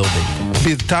about building. To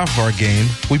be at the top of our game,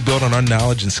 we build on our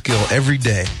knowledge and skill every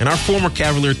day. And our former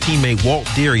Cavalier teammate Walt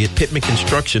Deary at Pittman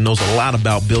Construction knows a lot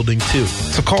about building, too.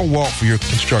 So call Walt for your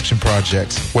construction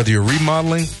projects, whether you're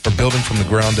remodeling or building from the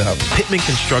ground up. Pittman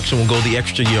Construction will go the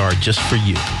extra yard just for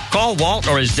you. Call Walt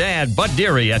or his dad, Bud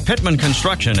Deary, at Pittman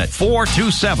Construction at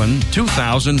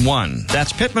 427-2001.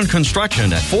 That's Pittman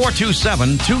Construction at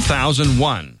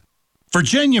 427-2001.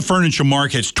 Virginia Furniture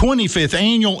Market's 25th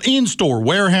annual in-store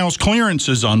warehouse clearance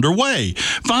is underway.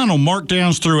 Final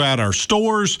markdowns throughout our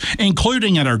stores,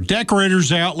 including at our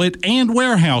Decorators Outlet and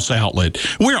Warehouse Outlet.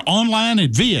 We're online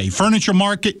at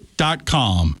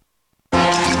vafurnituremarket.com. All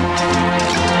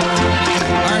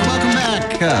right, welcome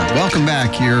back. Welcome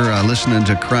back. You're listening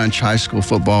to Crunch High School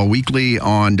Football Weekly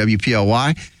on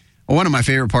WPLY. One of my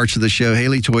favorite parts of the show,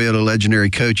 Haley Toyota Legendary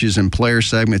Coaches and Player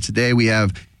segment. Today we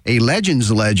have a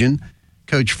Legends legend,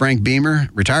 Coach Frank Beamer,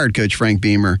 retired Coach Frank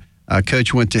Beamer.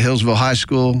 Coach went to Hillsville High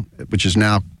School, which is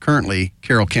now currently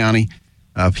Carroll County.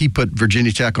 He put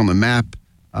Virginia Tech on the map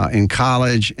in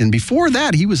college. And before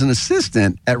that, he was an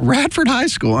assistant at Radford High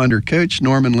School under Coach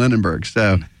Norman Lindenberg.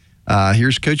 So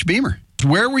here's Coach Beamer.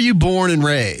 Where were you born and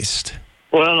raised?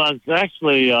 Well, I was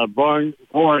actually born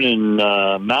in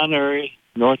Mount Airy,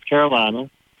 North Carolina.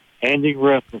 Andy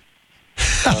Griffith.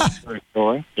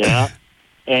 Story. Yeah.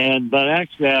 But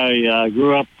actually, I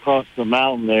grew up across the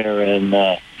mountain there in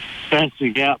Fancy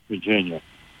Gap, Virginia.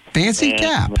 Fancy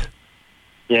Gap?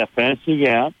 Yeah, Fancy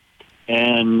Gap.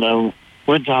 And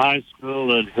went to high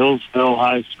school at Hillsville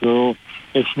High School.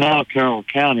 It's now Carroll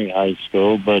County High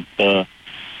School, but at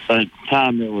the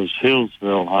time it was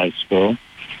Hillsville High School.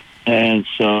 And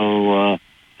so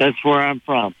that's where I'm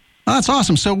from. Oh, that's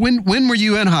awesome. So when were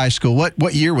you in high school?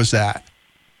 What year was that?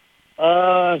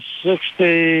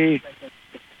 60...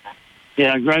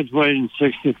 Yeah, I graduated in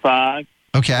 65.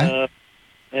 Okay.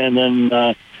 And then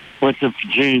went to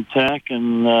Virginia Tech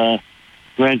and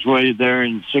graduated there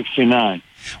in 69.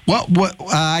 Well,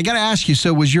 I got to ask you.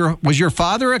 So, was your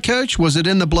father a coach? Was it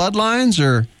in the bloodlines,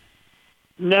 or?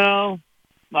 No,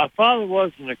 my father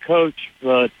wasn't a coach,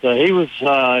 but he was.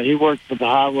 He worked for the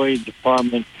highway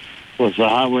department, was a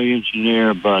highway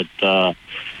engineer, but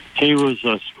he was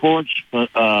a sports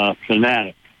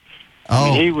fanatic. Oh.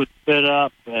 I mean, he would sit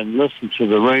up and listen to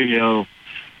the radio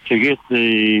to get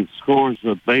the scores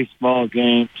of baseball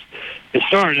games. It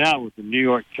started out with the New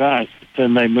York Giants, but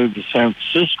then they moved to San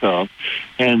Francisco,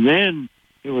 and then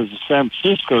it was the San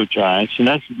Francisco Giants, and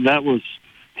that was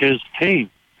his team.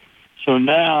 So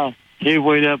now he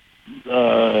wait up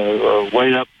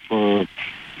for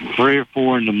 3 or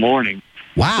 4 in the morning.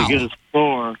 Wow. To get a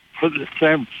score for the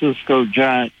San Francisco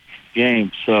Giant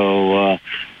game. So.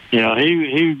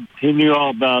 He knew all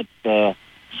about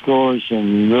scores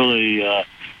and really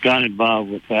got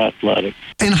involved with athletics.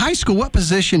 In high school, what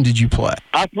position did you play?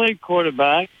 I played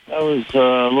quarterback. I was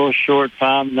a little short,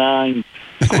 5'9"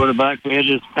 quarterback. We had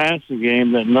this passing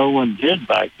game that no one did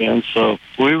back then, so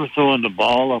we were throwing the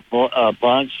ball a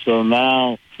bunch. So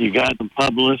now you got the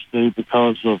publicity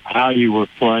because of how you were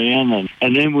playing,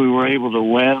 and then we were able to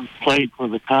win. Played for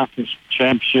the conference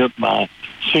championship my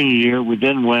senior year. We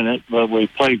didn't win it, but we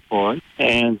played for it,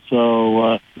 and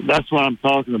so that's what I'm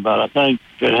talking about. I think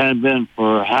if it hadn't been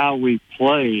for how we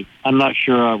played, I'm not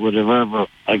sure I would have ever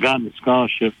gotten the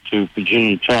scholarship to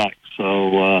Virginia Tech.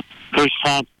 So Coach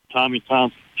Tommy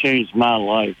Thompson changed my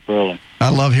life, really. I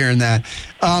love hearing that.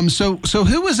 So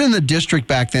who was in the district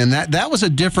back then? That was a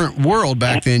different world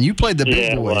back then. You played the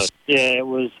big boys. It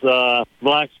was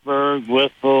Blacksburg,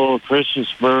 Whitfield,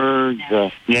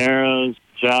 Christiansburg, Narrows,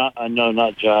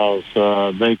 not Giles.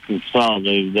 They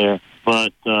consolidated there.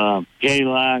 But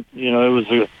Galac, it was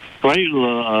a great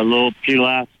little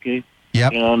Pulaski.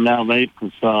 Yep. Now they've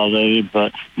consolidated.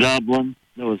 But Dublin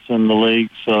was in the league.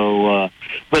 So,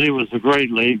 but it was a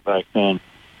great league back then.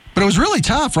 But it was really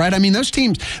tough, right? I mean,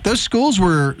 some of those schools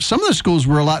were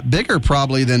a lot bigger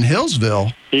probably than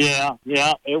Hillsville. Yeah,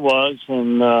 it was.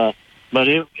 And, but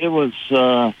it was,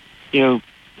 there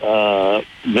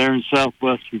in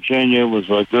Southwest Virginia was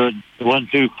it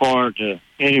wasn't too far to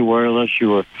anywhere unless you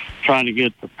were trying to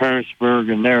get to Parisburg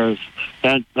and there.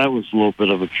 That was a little bit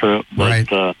of a trip.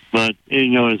 But, right. But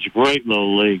it's a great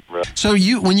little league. Right? So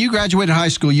when you graduated high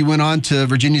school, you went on to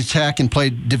Virginia Tech and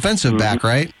played defensive back,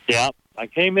 right? Yeah. I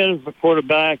came in as a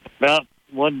quarterback. About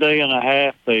 1 day and a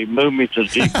half, they moved me to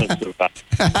defensive back.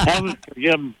 I haven't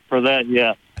forgiven for that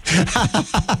yet.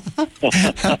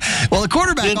 Well, the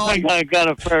quarterback didn't think I got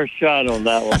a fair shot on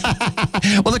that one.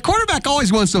 Well, the quarterback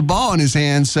always wants the ball in his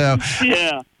hand, so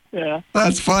yeah.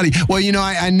 That's funny. Well,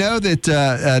 I know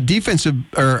that defensive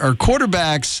or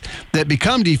quarterbacks that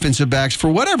become defensive backs, for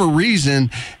whatever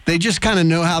reason, they just kind of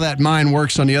know how that mind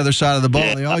works on the other side of the ball.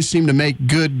 Yeah. They always seem to make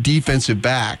good defensive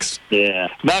backs. Yeah.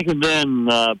 Back then,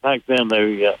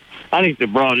 they I think they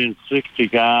brought in 60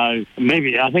 guys.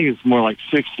 Maybe, I think it's more like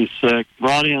 66.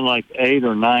 Brought in like 8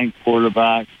 or 9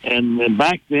 quarterbacks. And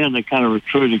back then, they kind of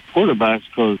recruited quarterbacks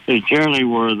because they generally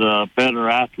were the better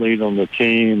athlete on the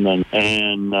team.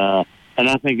 And I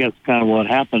think that's kind of what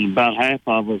happened. About half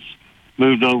of us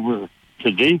moved over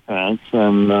to defense,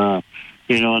 and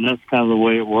and that's kind of the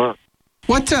way it works.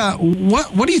 What do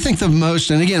you think the most?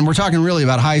 And again, we're talking really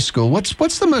about high school.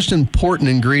 What's the most important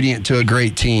ingredient to a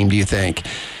great team? Do you think?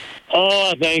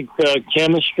 Oh, I think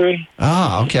chemistry.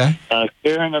 Ah, okay.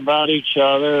 Caring about each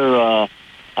other.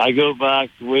 I go back.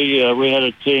 We had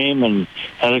a team and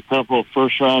had a couple of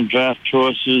first-round draft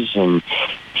choices, and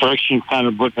friction kind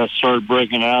of started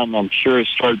breaking out, and I'm sure it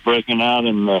started breaking out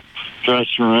in the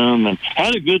dressing room. And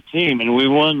had a good team, and we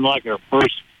won like our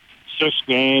first 6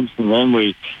 games, and then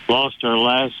we lost our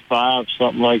last 5,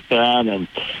 something like that, and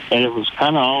it was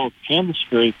kind of all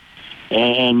chemistry.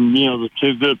 And the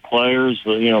 2 good players,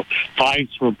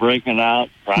 fights were breaking out,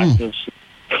 practice,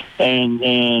 and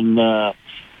then the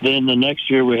next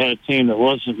year we had a team that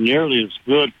wasn't nearly as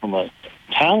good from a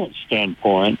talent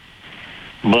standpoint,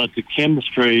 but the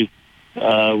chemistry.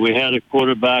 We had a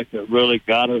quarterback that really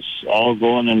got us all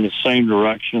going in the same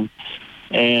direction.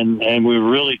 And we were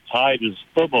really tight as a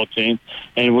football team,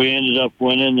 and we ended up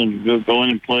winning and going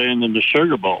and playing in the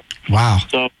Sugar Bowl. Wow!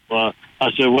 So I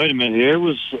said, wait a minute, here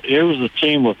was a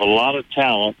team with a lot of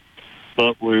talent,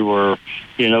 but we were,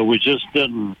 we just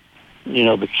didn't,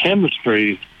 the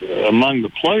chemistry among the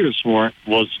players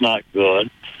was not good,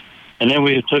 and then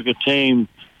we took a team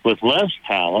with less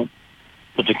talent,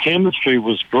 but the chemistry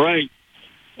was great.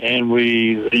 And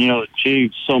we,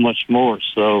 achieved so much more.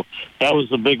 So that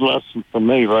was a big lesson for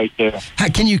me right there.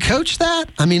 Can you coach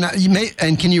that? I mean,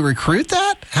 and can you recruit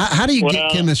that? How do you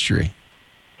get chemistry?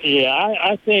 Yeah,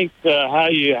 I think how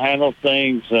you handle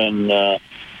things, and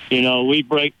we'd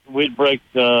break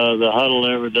the huddle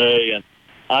every day, and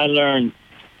I learned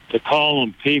to call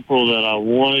them people that I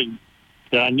wanted,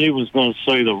 that I knew was going to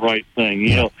say the right thing.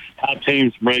 You know, how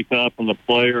teams break up and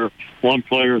one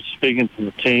player is speaking to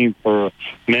the team for a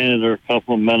minute or a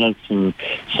couple of minutes and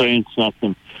saying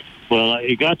something. Well,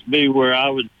 it got to be where I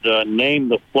would name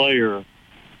the player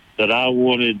that I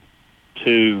wanted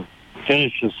to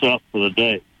finish us up for the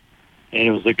day. And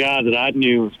it was the guy that I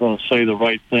knew was going to say the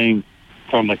right thing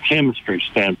from a chemistry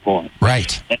standpoint.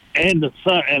 Right. And a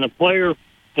player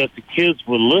that the kids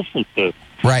would listen to.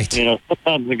 Right.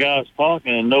 Sometimes the guy's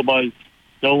talking and no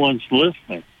one's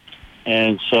listening.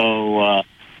 And so, I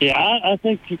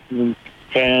think you can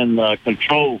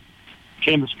control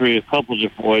chemistry a couple of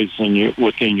different ways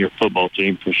within your football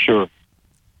team for sure.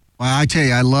 Well, I tell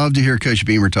you, I love to hear Coach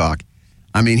Beamer talk.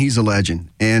 I mean, he's a legend.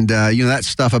 And, that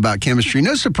stuff about chemistry,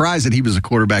 no surprise that he was a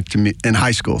quarterback to me in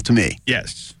high school, to me.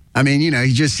 Yes. I mean,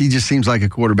 he just seems like a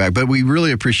quarterback. But we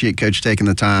really appreciate Coach taking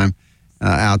the time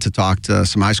out to talk to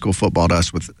some high school football to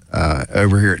us with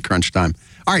over here at Crunch Time.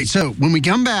 All right, so when we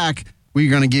come back, we're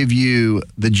going to give you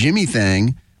the Jimmy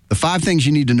thing, the 5 things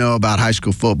you need to know about high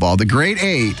school football, the Grade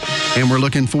 8, and we're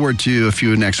looking forward to a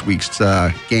few of next week's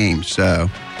games. So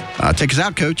take us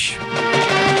out, Coach.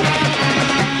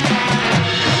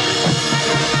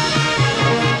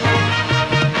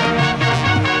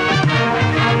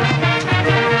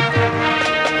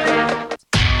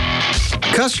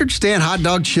 Custard Stand Hot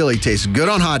Dog Chili tastes good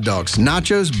on hot dogs,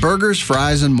 nachos, burgers,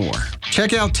 fries, and more.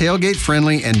 Check out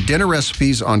tailgate-friendly and dinner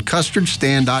recipes on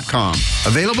custardstand.com.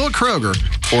 Available at Kroger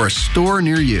or a store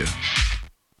near you.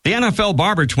 The NFL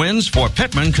Barber Twins for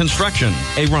Pittman Construction.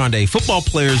 Hey, Rondé, football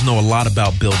players know a lot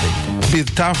about building. To be at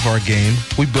the top of our game,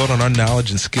 we build on our knowledge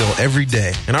and skill every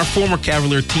day. And our former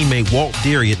Cavalier teammate Walt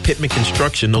Deary at Pittman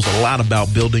Construction knows a lot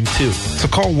about building, too. So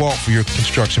call Walt for your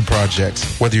construction projects,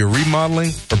 whether you're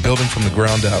remodeling or building from the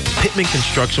ground up. Pittman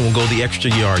Construction will go the extra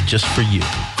yard just for you.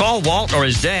 Call Walt or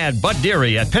his dad, Bud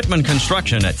Deary, at Pittman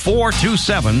Construction at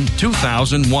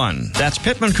 427-2001. That's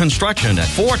Pittman Construction at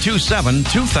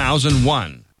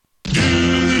 427-2001. Would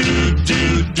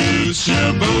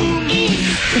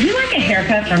you like a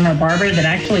haircut from a barber that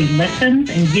actually listens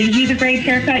and gives you the great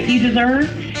haircut you deserve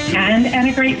and at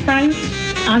a great price?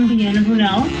 I'm Deanna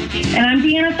Brunel. And I'm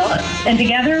Deanna Phillips. And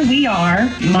together we are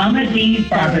Mama D's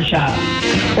Barbershop.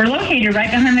 We're located right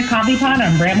behind the coffee pot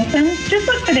on Brambleton. Just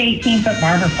look for the 18-foot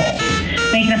barber pole.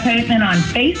 Make an appointment on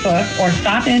Facebook or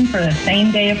stop in for the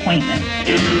same-day appointment.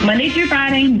 Monday through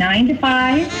Friday, 9 to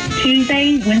 5.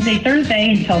 Tuesday, Wednesday,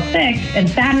 Thursday until 6. And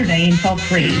Saturday until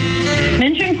 3.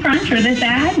 Mention Crunch or this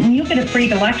ad, and you'll get a free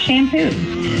deluxe shampoo.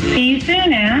 See you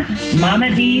soon at Mama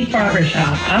D's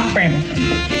Barbershop off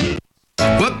Brambleton.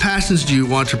 What passions do you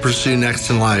want to pursue next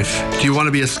in life? Do you want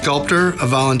to be a sculptor, a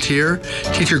volunteer,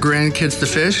 teach your grandkids to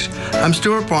fish? I'm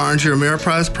Stuart Barnes, your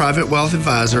Ameriprise Private Wealth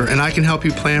Advisor, and I can help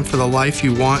you plan for the life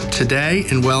you want today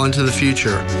and well into the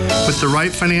future. With the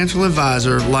right financial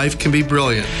advisor, life can be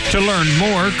brilliant. To learn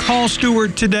more, call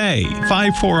Stuart today,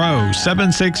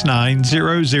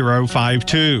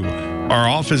 540-769-0052. Our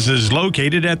office is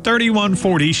located at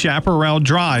 3140 Chaparral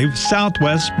Drive,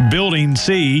 Southwest Building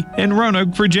C in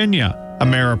Roanoke, Virginia.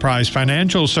 Ameriprise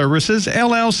Financial Services,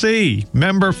 LLC,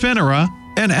 member FINRA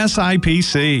and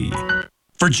SIPC.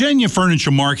 Virginia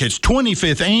Furniture Market's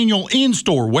 25th annual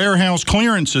in-store warehouse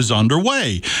clearance is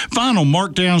underway. Final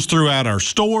markdowns throughout our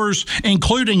stores,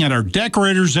 including at our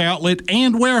Decorators Outlet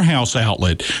and Warehouse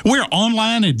Outlet. We're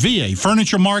online at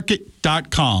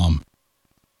vafurnituremarket.com.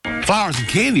 Flowers and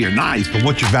candy are nice, but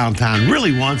what your Valentine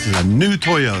really wants is a new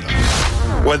Toyota.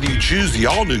 Whether you choose the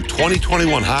all-new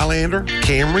 2021 Highlander,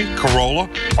 Camry, Corolla,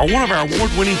 or one of our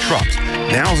award-winning trucks,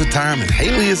 now's the time and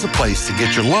Haley is the place to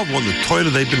get your loved one the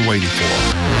Toyota they've been waiting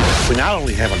for. We not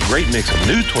only have a great mix of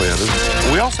new Toyotas,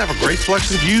 but we also have a great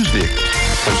selection of used vehicles,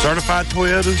 from certified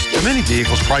Toyotas to many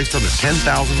vehicles priced under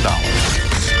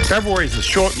 $10,000. February is a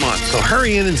short month, so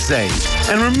hurry in and save.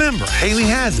 And remember, Haley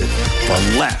has it for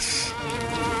less.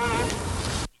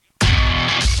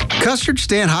 Custard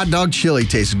Stand Hot Dog Chili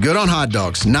tastes good on hot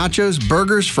dogs, nachos,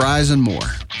 burgers, fries, and more.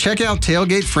 Check out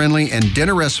tailgate-friendly and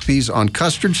dinner recipes on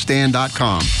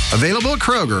custardstand.com. Available at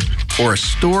Kroger or a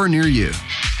store near you.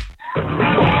 All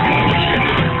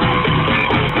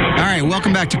right,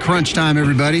 welcome back to Crunch Time,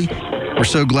 everybody. We're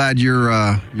so glad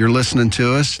you're listening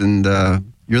to us, and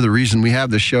you're the reason we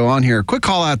have this show on here. Quick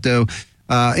call out, though.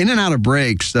 In and out of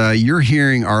breaks, you're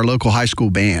hearing our local high school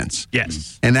bands.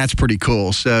 Yes. And that's pretty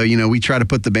cool. So, we try to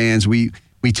put the bands, we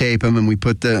tape them and we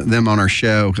put them on our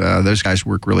show. Those guys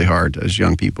work really hard, those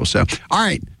young people. So, all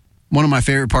right, one of my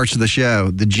favorite parts of the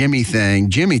show, the Jimmy thing.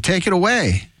 Jimmy, take it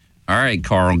away. All right,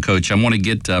 Carl and Coach, I want to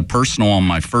get personal on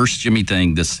my first Jimmy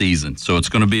thing this season. So it's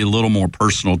going to be a little more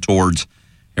personal towards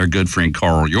our good friend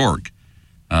Carl York.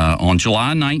 On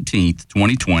July 19th,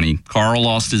 2020, Carl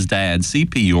lost his dad,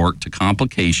 C.P. York, to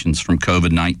complications from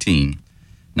COVID-19.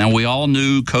 Now, we all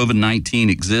knew COVID-19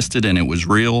 existed and it was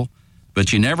real,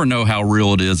 but you never know how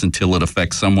real it is until it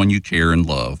affects someone you care and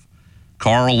love.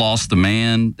 Carl lost the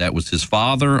man that was his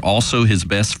father, also his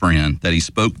best friend that he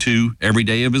spoke to every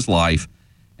day of his life,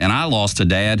 and I lost a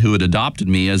dad who had adopted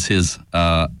me as his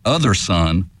other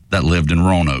son that lived in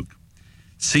Roanoke.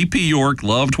 C.P. York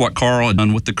loved what Carl had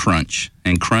done with the Crunch,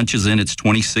 and Crunch is in its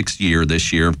 26th year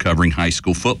this year of covering high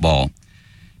school football.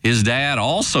 His dad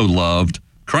also loved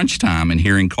Crunch Time and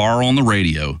hearing Carl on the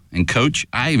radio. And, Coach,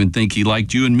 I even think he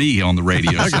liked you and me on the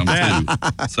radio some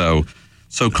too.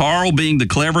 So Carl, being the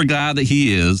clever guy that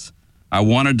he is, I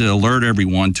wanted to alert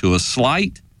everyone to a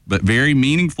slight but very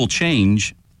meaningful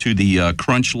change to the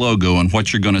Crunch logo and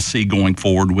what you're going to see going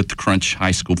forward with the Crunch high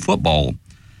school football.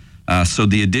 So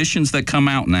the additions that come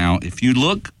out now, if you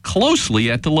look closely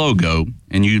at the logo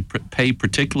and you pay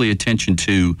particularly attention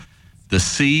to the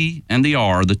C and the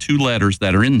R, the two letters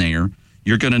that are in there,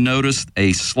 you're going to notice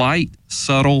a slight,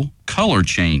 subtle color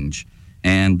change.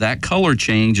 And that color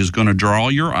change is going to draw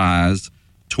your eyes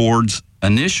towards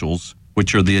initials,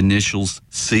 which are the initials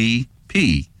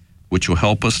CP, which will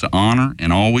help us to honor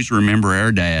and always remember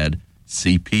our dad,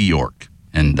 C.P. York.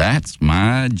 And that's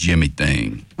my Jimmy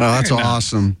thing. Oh, that's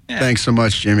awesome. Yeah. Thanks so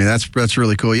much, Jimmy. That's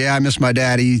really cool. Yeah, I miss my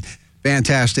dad. He's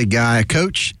fantastic guy.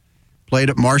 Coach, played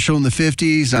at Marshall in the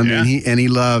 50s. I mean, he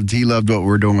loved what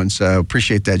we're doing. So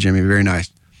appreciate that, Jimmy. Very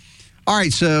nice. All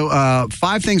right, so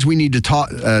 5 things we need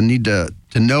to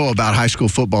know about high school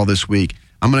football this week.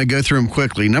 I'm going to go through them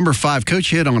quickly. Number 5,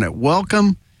 Coach hit on it.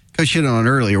 Coach hit on it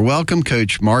earlier. Welcome,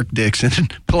 Coach Mark Dixon,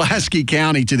 Pulaski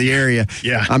County to the area.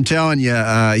 Yeah. I'm telling you,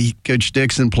 Coach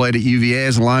Dixon played at UVA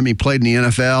as a lineman. He played in the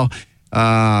NFL,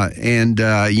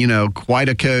 quite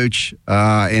a coach.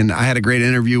 And I had a great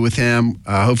interview with him.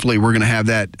 Hopefully we're going to have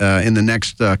that in the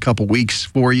next couple weeks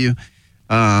for you.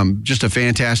 Just a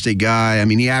fantastic guy. I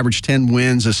mean, he averaged 10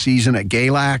 wins a season at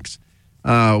Galax,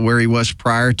 where he was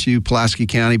prior to Pulaski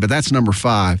County, but that's number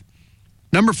 5.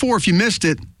 Number 4, if you missed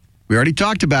it, we already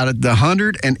talked about it, the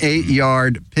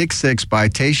 108-yard pick six by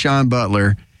Tayshawn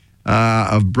Butler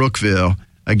of Brookville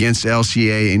against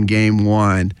LCA in Game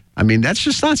 1. I mean, that's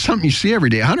just not something you see every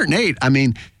day. 108, I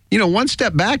mean, one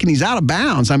step back and he's out of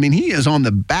bounds. I mean, he is on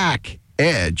the back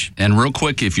edge. And real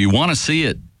quick, if you want to see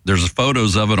it, there's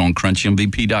photos of it on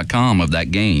CrunchMVP.com of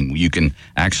that game. You can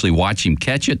actually watch him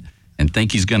catch it and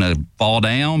think he's going to fall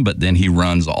down, but then he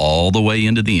runs all the way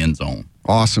into the end zone.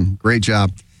 Awesome. Great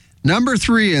job. Number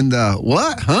 3 in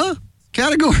the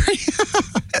category.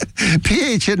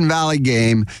 PH Hidden Valley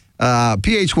game.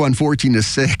 PH won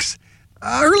 14-6.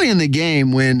 Early in the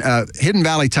game, when Hidden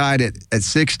Valley tied it at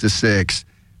 6-6,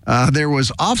 there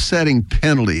was offsetting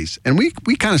penalties, and we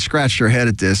kind of scratched our head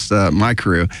at this, my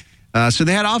crew. So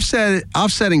they had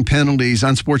offsetting penalties,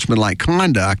 unsportsmanlike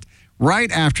conduct,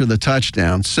 right after the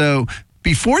touchdown. So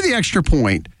before the extra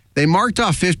point, They marked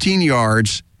off 15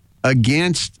 yards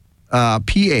against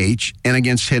PH and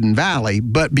against Hidden Valley,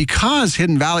 but because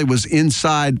Hidden Valley was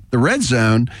inside the red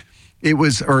zone, it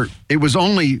was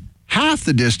only half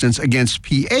the distance against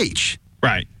PH.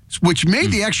 Right. Which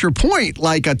made the extra point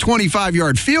like a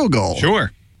 25-yard field goal.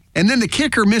 Sure. And then the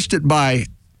kicker missed it by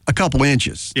a couple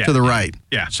inches to the right.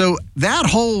 Yeah. So that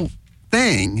whole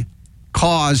thing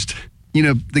caused,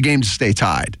 the game to stay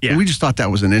tied. Yeah. And we just thought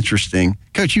that was an interesting.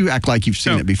 Coach, you act like you've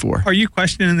seen it before. Are you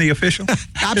questioning the official?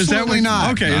 Absolutely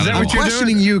not. Okay, is that what you're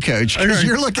questioning doing? you, Coach, because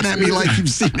you're looking at me like you've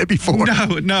seen it before.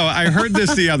 No, I heard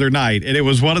this the other night, and it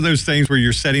was one of those things where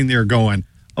you're sitting there going,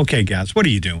 okay, guys, what are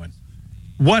you doing?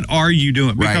 What are you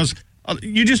doing? Because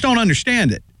you just don't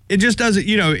understand it. It just doesn't,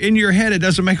 in your head, it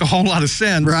doesn't make a whole lot of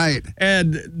sense. Right.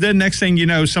 And then next thing you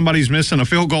know, somebody's missing a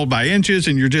field goal by inches,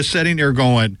 and you're just sitting there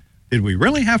going, did we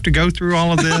really have to go through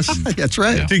all of this? That's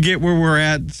right. To get where we're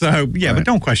at? So, yeah, but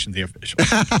don't question the official.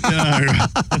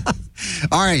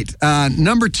 All right.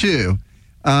 Number 2,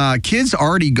 kids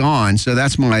already gone. So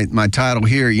that's my title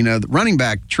here. The running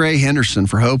back, Trey Henderson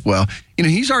for Hopewell,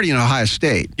 he's already in Ohio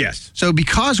State. Yes. So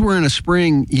because we're in a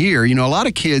spring year, a lot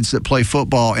of kids that play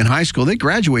football in high school, they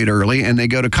graduate early and they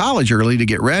go to college early to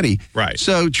get ready. Right.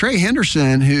 So Trey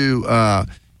Henderson, who,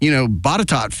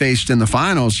 Botetourt faced in the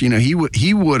finals,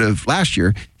 he would have last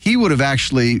year, he would have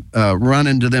actually run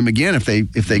into them again if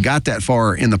they got that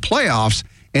far in the playoffs.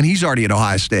 And he's already at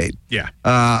Ohio State. Yeah.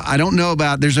 I don't know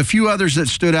there's a few others that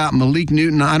stood out. Malik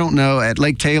Newton, I don't know. At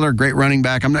Lake Taylor, great running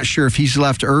back. I'm not sure if he's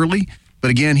left early, but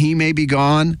again, he may be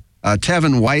gone.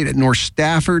 Tevin White at North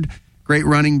Stafford, great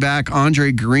running back.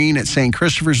 Andre Green at St.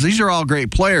 Christopher's. These are all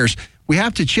great players. We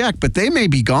have to check, but they may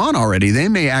be gone already. They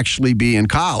may actually be in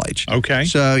college. Okay.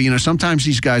 So, sometimes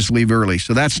these guys leave early.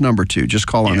 So that's number 2. Just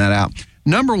calling that out.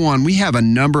 Number 1, we have a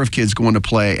number of kids going to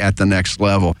play at the next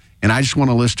level. And I just want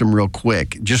to list them real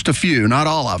quick. Just a few, not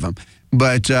all of them.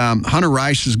 But Hunter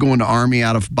Rice is going to Army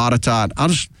out of Botetourt.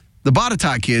 The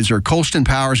Botetourt kids are Colston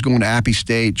Powers going to Appy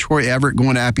State, Troy Everett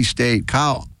going to Appy State,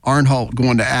 Kyle Arnholt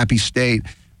going to Appy State.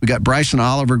 We got Bryson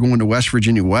Oliver going to West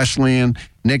Virginia Wesleyan,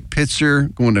 Nick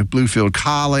Pitzer going to Bluefield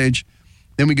College.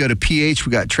 Then we go to PH.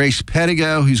 We got Trace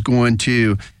Pettigo, who's going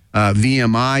to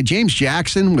VMI. James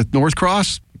Jackson with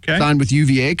Northcross. Okay. Signed with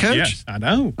UVA, Coach. Yes, I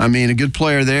know. I mean, a good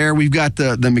player there. We've got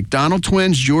the McDonald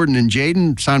twins, Jordan and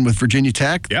Jaden, signed with Virginia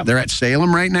Tech. Yep. They're at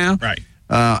Salem right now. Right.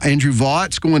 Andrew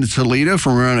Vaught's going to Toledo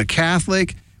from Verona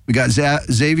Catholic. We got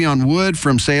Xavion Wood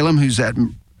from Salem, who's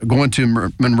going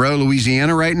to Monroe,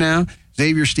 Louisiana right now.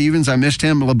 Xavier Stevens, I missed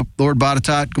him. Lord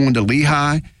Botetourt going to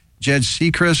Lehigh. Jed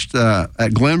Sechrist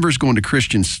at Glenver's going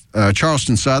to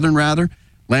Charleston Southern, rather.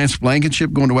 Lance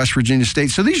Blankenship going to West Virginia State.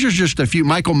 So these are just a few.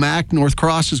 Michael Mack, North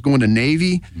Cross, is going to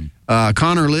Navy.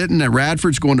 Connor Litton at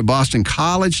Radford's going to Boston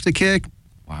College to kick.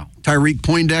 Wow. Tyreek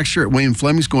Poindexter at William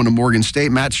Fleming's going to Morgan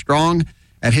State. Matt Strong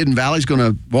at Hidden Valley's going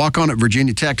to walk on at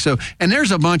Virginia Tech. So, and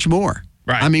there's a bunch more.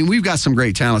 Right. I mean, we've got some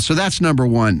great talent. So that's number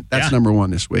 1. That's number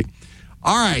 1 this week.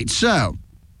 All right, so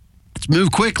let's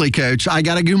move quickly, Coach. I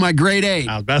got to do my grade 8.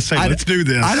 I was about to say, let's do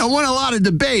this. I don't want a lot of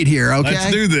debate here, okay?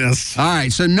 Let's do this. All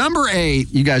right, so number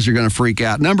 8, you guys are going to freak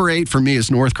out. Number 8 for me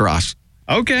is North Cross.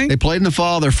 Okay. They played in the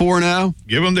fall. They're 4-0.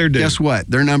 Give them their due. Guess what?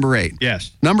 They're number 8. Yes.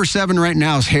 Number 7 right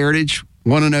now is Heritage.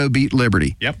 1-0 beat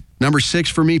Liberty. Yep. Number 6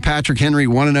 for me, Patrick Henry.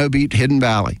 1-0 beat Hidden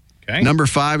Valley. Okay. Number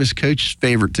 5 is Coach's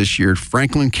favorite this year,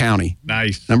 Franklin County.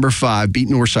 Nice. Number 5 beat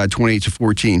Northside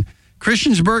 28-14.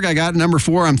 Christiansburg, I got number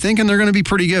 4. I'm thinking they're going to be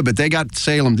pretty good, but they got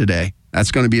Salem today.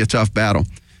 That's going to be a tough battle.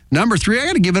 Number 3, I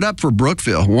got to give it up for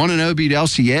Brookville. 1-0 beat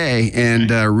LCA and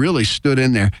really stood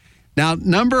in there. Now,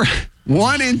 number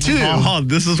 1 and 2. Oh,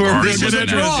 this is where we're This is a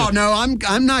draw. No,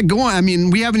 I'm not going. I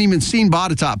mean, we haven't even seen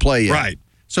Botetourt play yet. Right.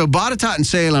 So Botetourt and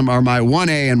Salem are my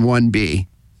 1A and 1B.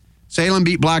 Salem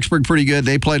beat Blacksburg pretty good.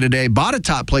 They play today.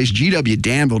 Botetourt plays GW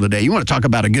Danville today. You want to talk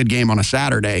about a good game on a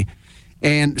Saturday.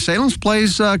 And Salem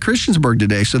plays Christiansburg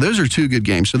today. So those are 2 good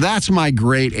games. So that's my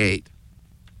grade 8.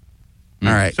 All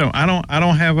right. So I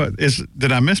don't have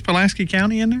did I miss Pulaski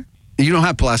County in there? You don't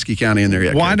have Pulaski County in there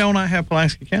yet. Why Coach. don't I have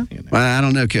Pulaski County in there? Well, I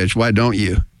don't know, Coach. Why don't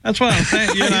you? That's what I'm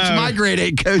saying. It's my grade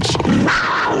 8, Coach.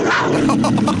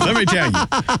 Let me tell you.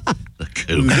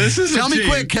 Tell me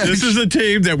quick, Coach. This is a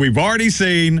team that we've already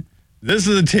seen. This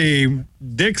is a team.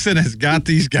 Dixon has got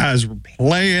these guys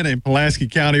playing in Pulaski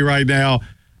County right now.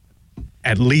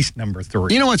 At least number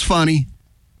 3. You know what's funny?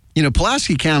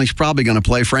 Pulaski County's probably going to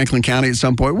play Franklin County at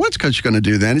some point. What's Coach going to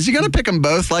do then? Is he going to pick them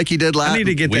both like he did last? I need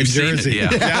to get that jersey.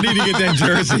 I need to get that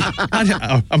jersey.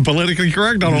 I'm politically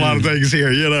correct on a lot of things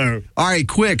here, All right,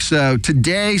 quick. So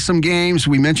today, some games.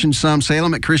 We mentioned some.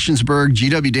 Salem at Christiansburg,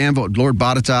 GW Danville at Lord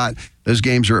Botetourt. Those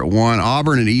games are at 1.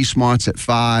 Auburn at Eastmont's at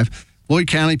 5. Floyd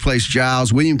County plays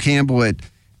Giles. William Campbell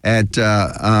at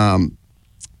Dan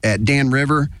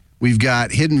River. We've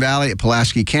got Hidden Valley at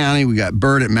Pulaski County. We got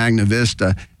Byrd at Magna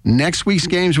Vista. Next week's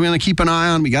games we're going to keep an eye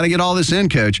on. We got to get all this in,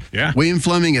 Coach. Yeah. William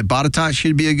Fleming at Botetourt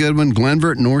should be a good one.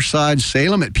 Glenvert, Northside,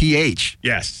 Salem at PH.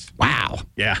 Yes. Wow.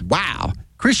 Yeah. Wow.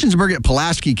 Christiansburg at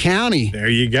Pulaski County. There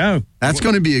you go. That's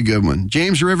going to be a good one.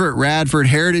 James River at Radford,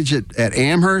 Heritage at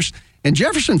Amherst, and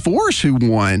Jefferson Forest, who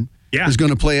won, is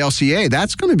going to play LCA.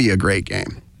 That's going to be a great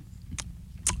game.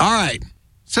 All right.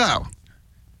 So, a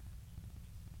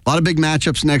lot of big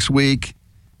matchups next week.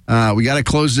 We got to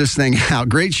close this thing out.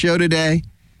 Great show today.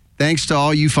 Thanks to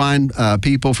all you fine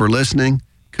people for listening.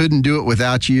 Couldn't do it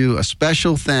without you. A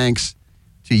special thanks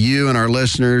to you and our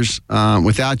listeners.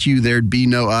 Without you, there'd be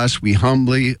no us. We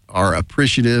humbly are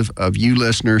appreciative of you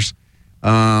listeners.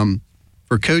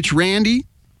 For Coach Randy,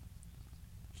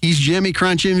 he's Jimmy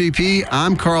Crunch MVP.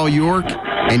 I'm Carl York,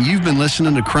 and you've been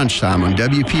listening to Crunch Time on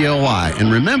WPLY.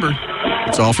 And remember,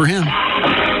 it's all for him.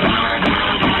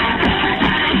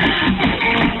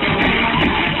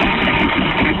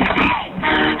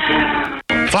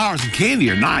 Flowers and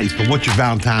candy are nice, but what your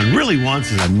Valentine really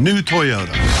wants is a new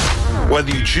Toyota.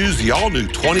 Whether you choose the all-new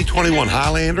 2021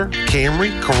 Highlander,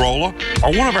 Camry, Corolla,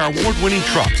 or one of our award-winning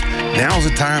trucks, now's the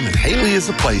time and Haley is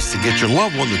the place to get your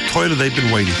loved one the Toyota they've been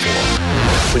waiting for.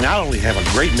 We not only have a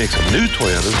great mix of new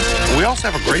Toyotas, but we also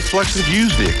have a great selection of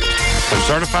used vehicles, from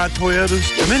certified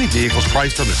Toyotas to many vehicles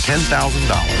priced under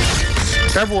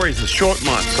 $10,000. February is a short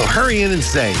month, so hurry in and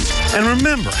save. And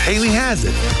remember, Haley has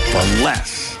it for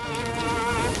less.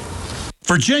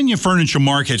 Virginia Furniture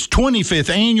Market's 25th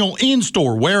annual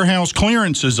in-store warehouse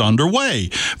clearance is underway.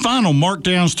 Final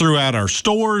markdowns throughout our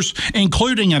stores,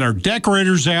 including at our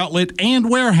Decorators Outlet and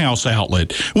Warehouse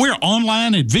Outlet. We're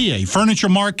online at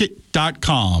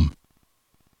vafurnituremarket.com.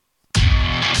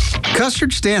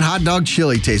 Custard Stand Hot Dog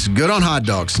Chili tastes good on hot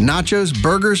dogs, nachos,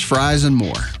 burgers, fries, and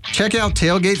more. Check out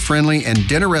tailgate-friendly and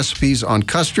dinner recipes on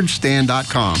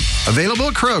custardstand.com. Available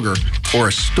at Kroger or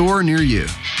a store near you.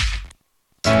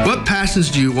 What passions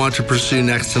do you want to pursue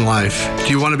next in life?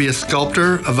 Do you want to be a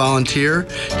sculptor, a volunteer,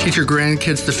 teach your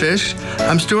grandkids to fish?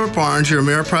 I'm Stuart Barnes, your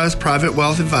Ameriprise Private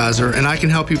Wealth Advisor, and I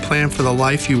can help you plan for the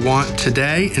life you want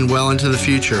today and well into the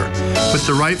future. With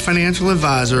the right financial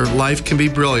advisor, life can be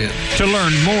brilliant. To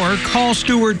learn more, call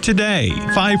Stuart today,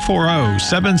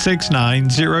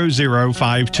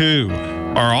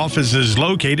 540-769-0052. Our office is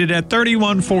located at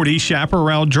 3140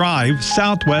 Chaparral Drive,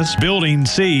 Southwest Building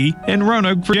C in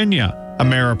Roanoke, Virginia.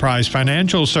 Ameriprise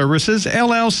Financial Services,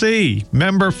 LLC,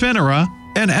 member FINRA,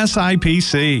 and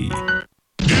SIPC.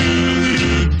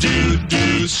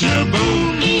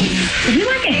 Would you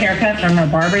like a haircut from a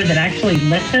barber that actually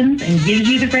listens and gives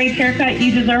you the great haircut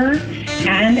you deserve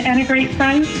and at a great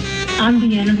price? I'm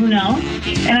Deanna Brunel.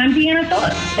 And I'm Deanna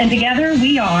Phillips. And together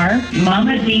we are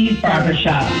Mama D's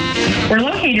Barbershop. We're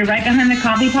located right behind the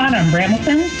coffee pot on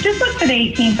Brambleton. Just look for the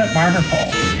 18-foot barber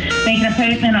pole. Make an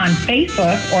appointment on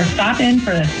Facebook or stop in for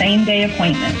the same-day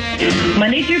appointment.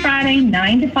 Monday through Friday,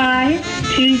 9 to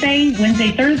 5. Tuesday,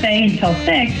 Wednesday, Thursday until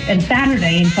 6. And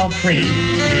Saturday until 3.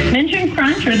 Mention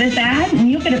Crunch or this ad, and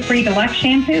you'll get a free deluxe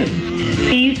shampoo.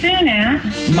 See you soon at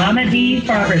Mama D's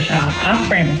Barbershop off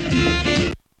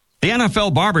Brambleton. The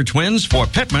NFL Barber Twins for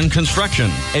Pittman Construction.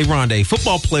 Hey, Rondé,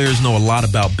 football players know a lot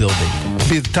about building. To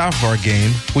be at the top of our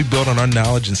game, we build on our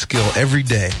knowledge and skill every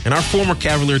day. And our former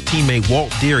Cavalier teammate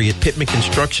Walt Deary at Pittman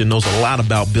Construction knows a lot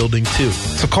about building, too.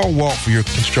 So call Walt for your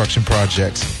construction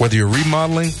projects, whether you're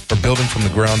remodeling or building from the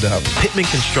ground up. Pittman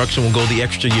Construction will go the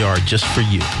extra yard just for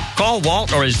you. Call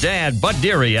Walt or his dad, Bud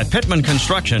Deary, at Pittman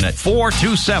Construction at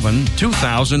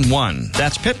 427-2001.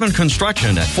 That's Pittman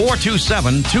Construction at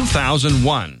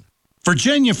 427-2001.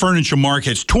 Virginia Furniture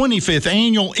Market's 25th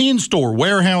annual in-store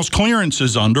warehouse clearance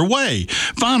is underway.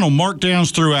 Final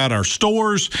markdowns throughout our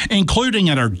stores, including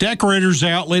at our Decorators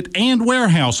Outlet and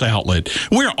Warehouse Outlet.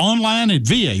 We're online at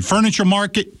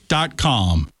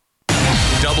vafurnituremarket.com.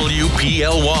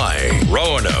 WPLY,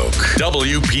 Roanoke,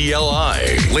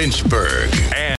 WPLI, Lynchburg,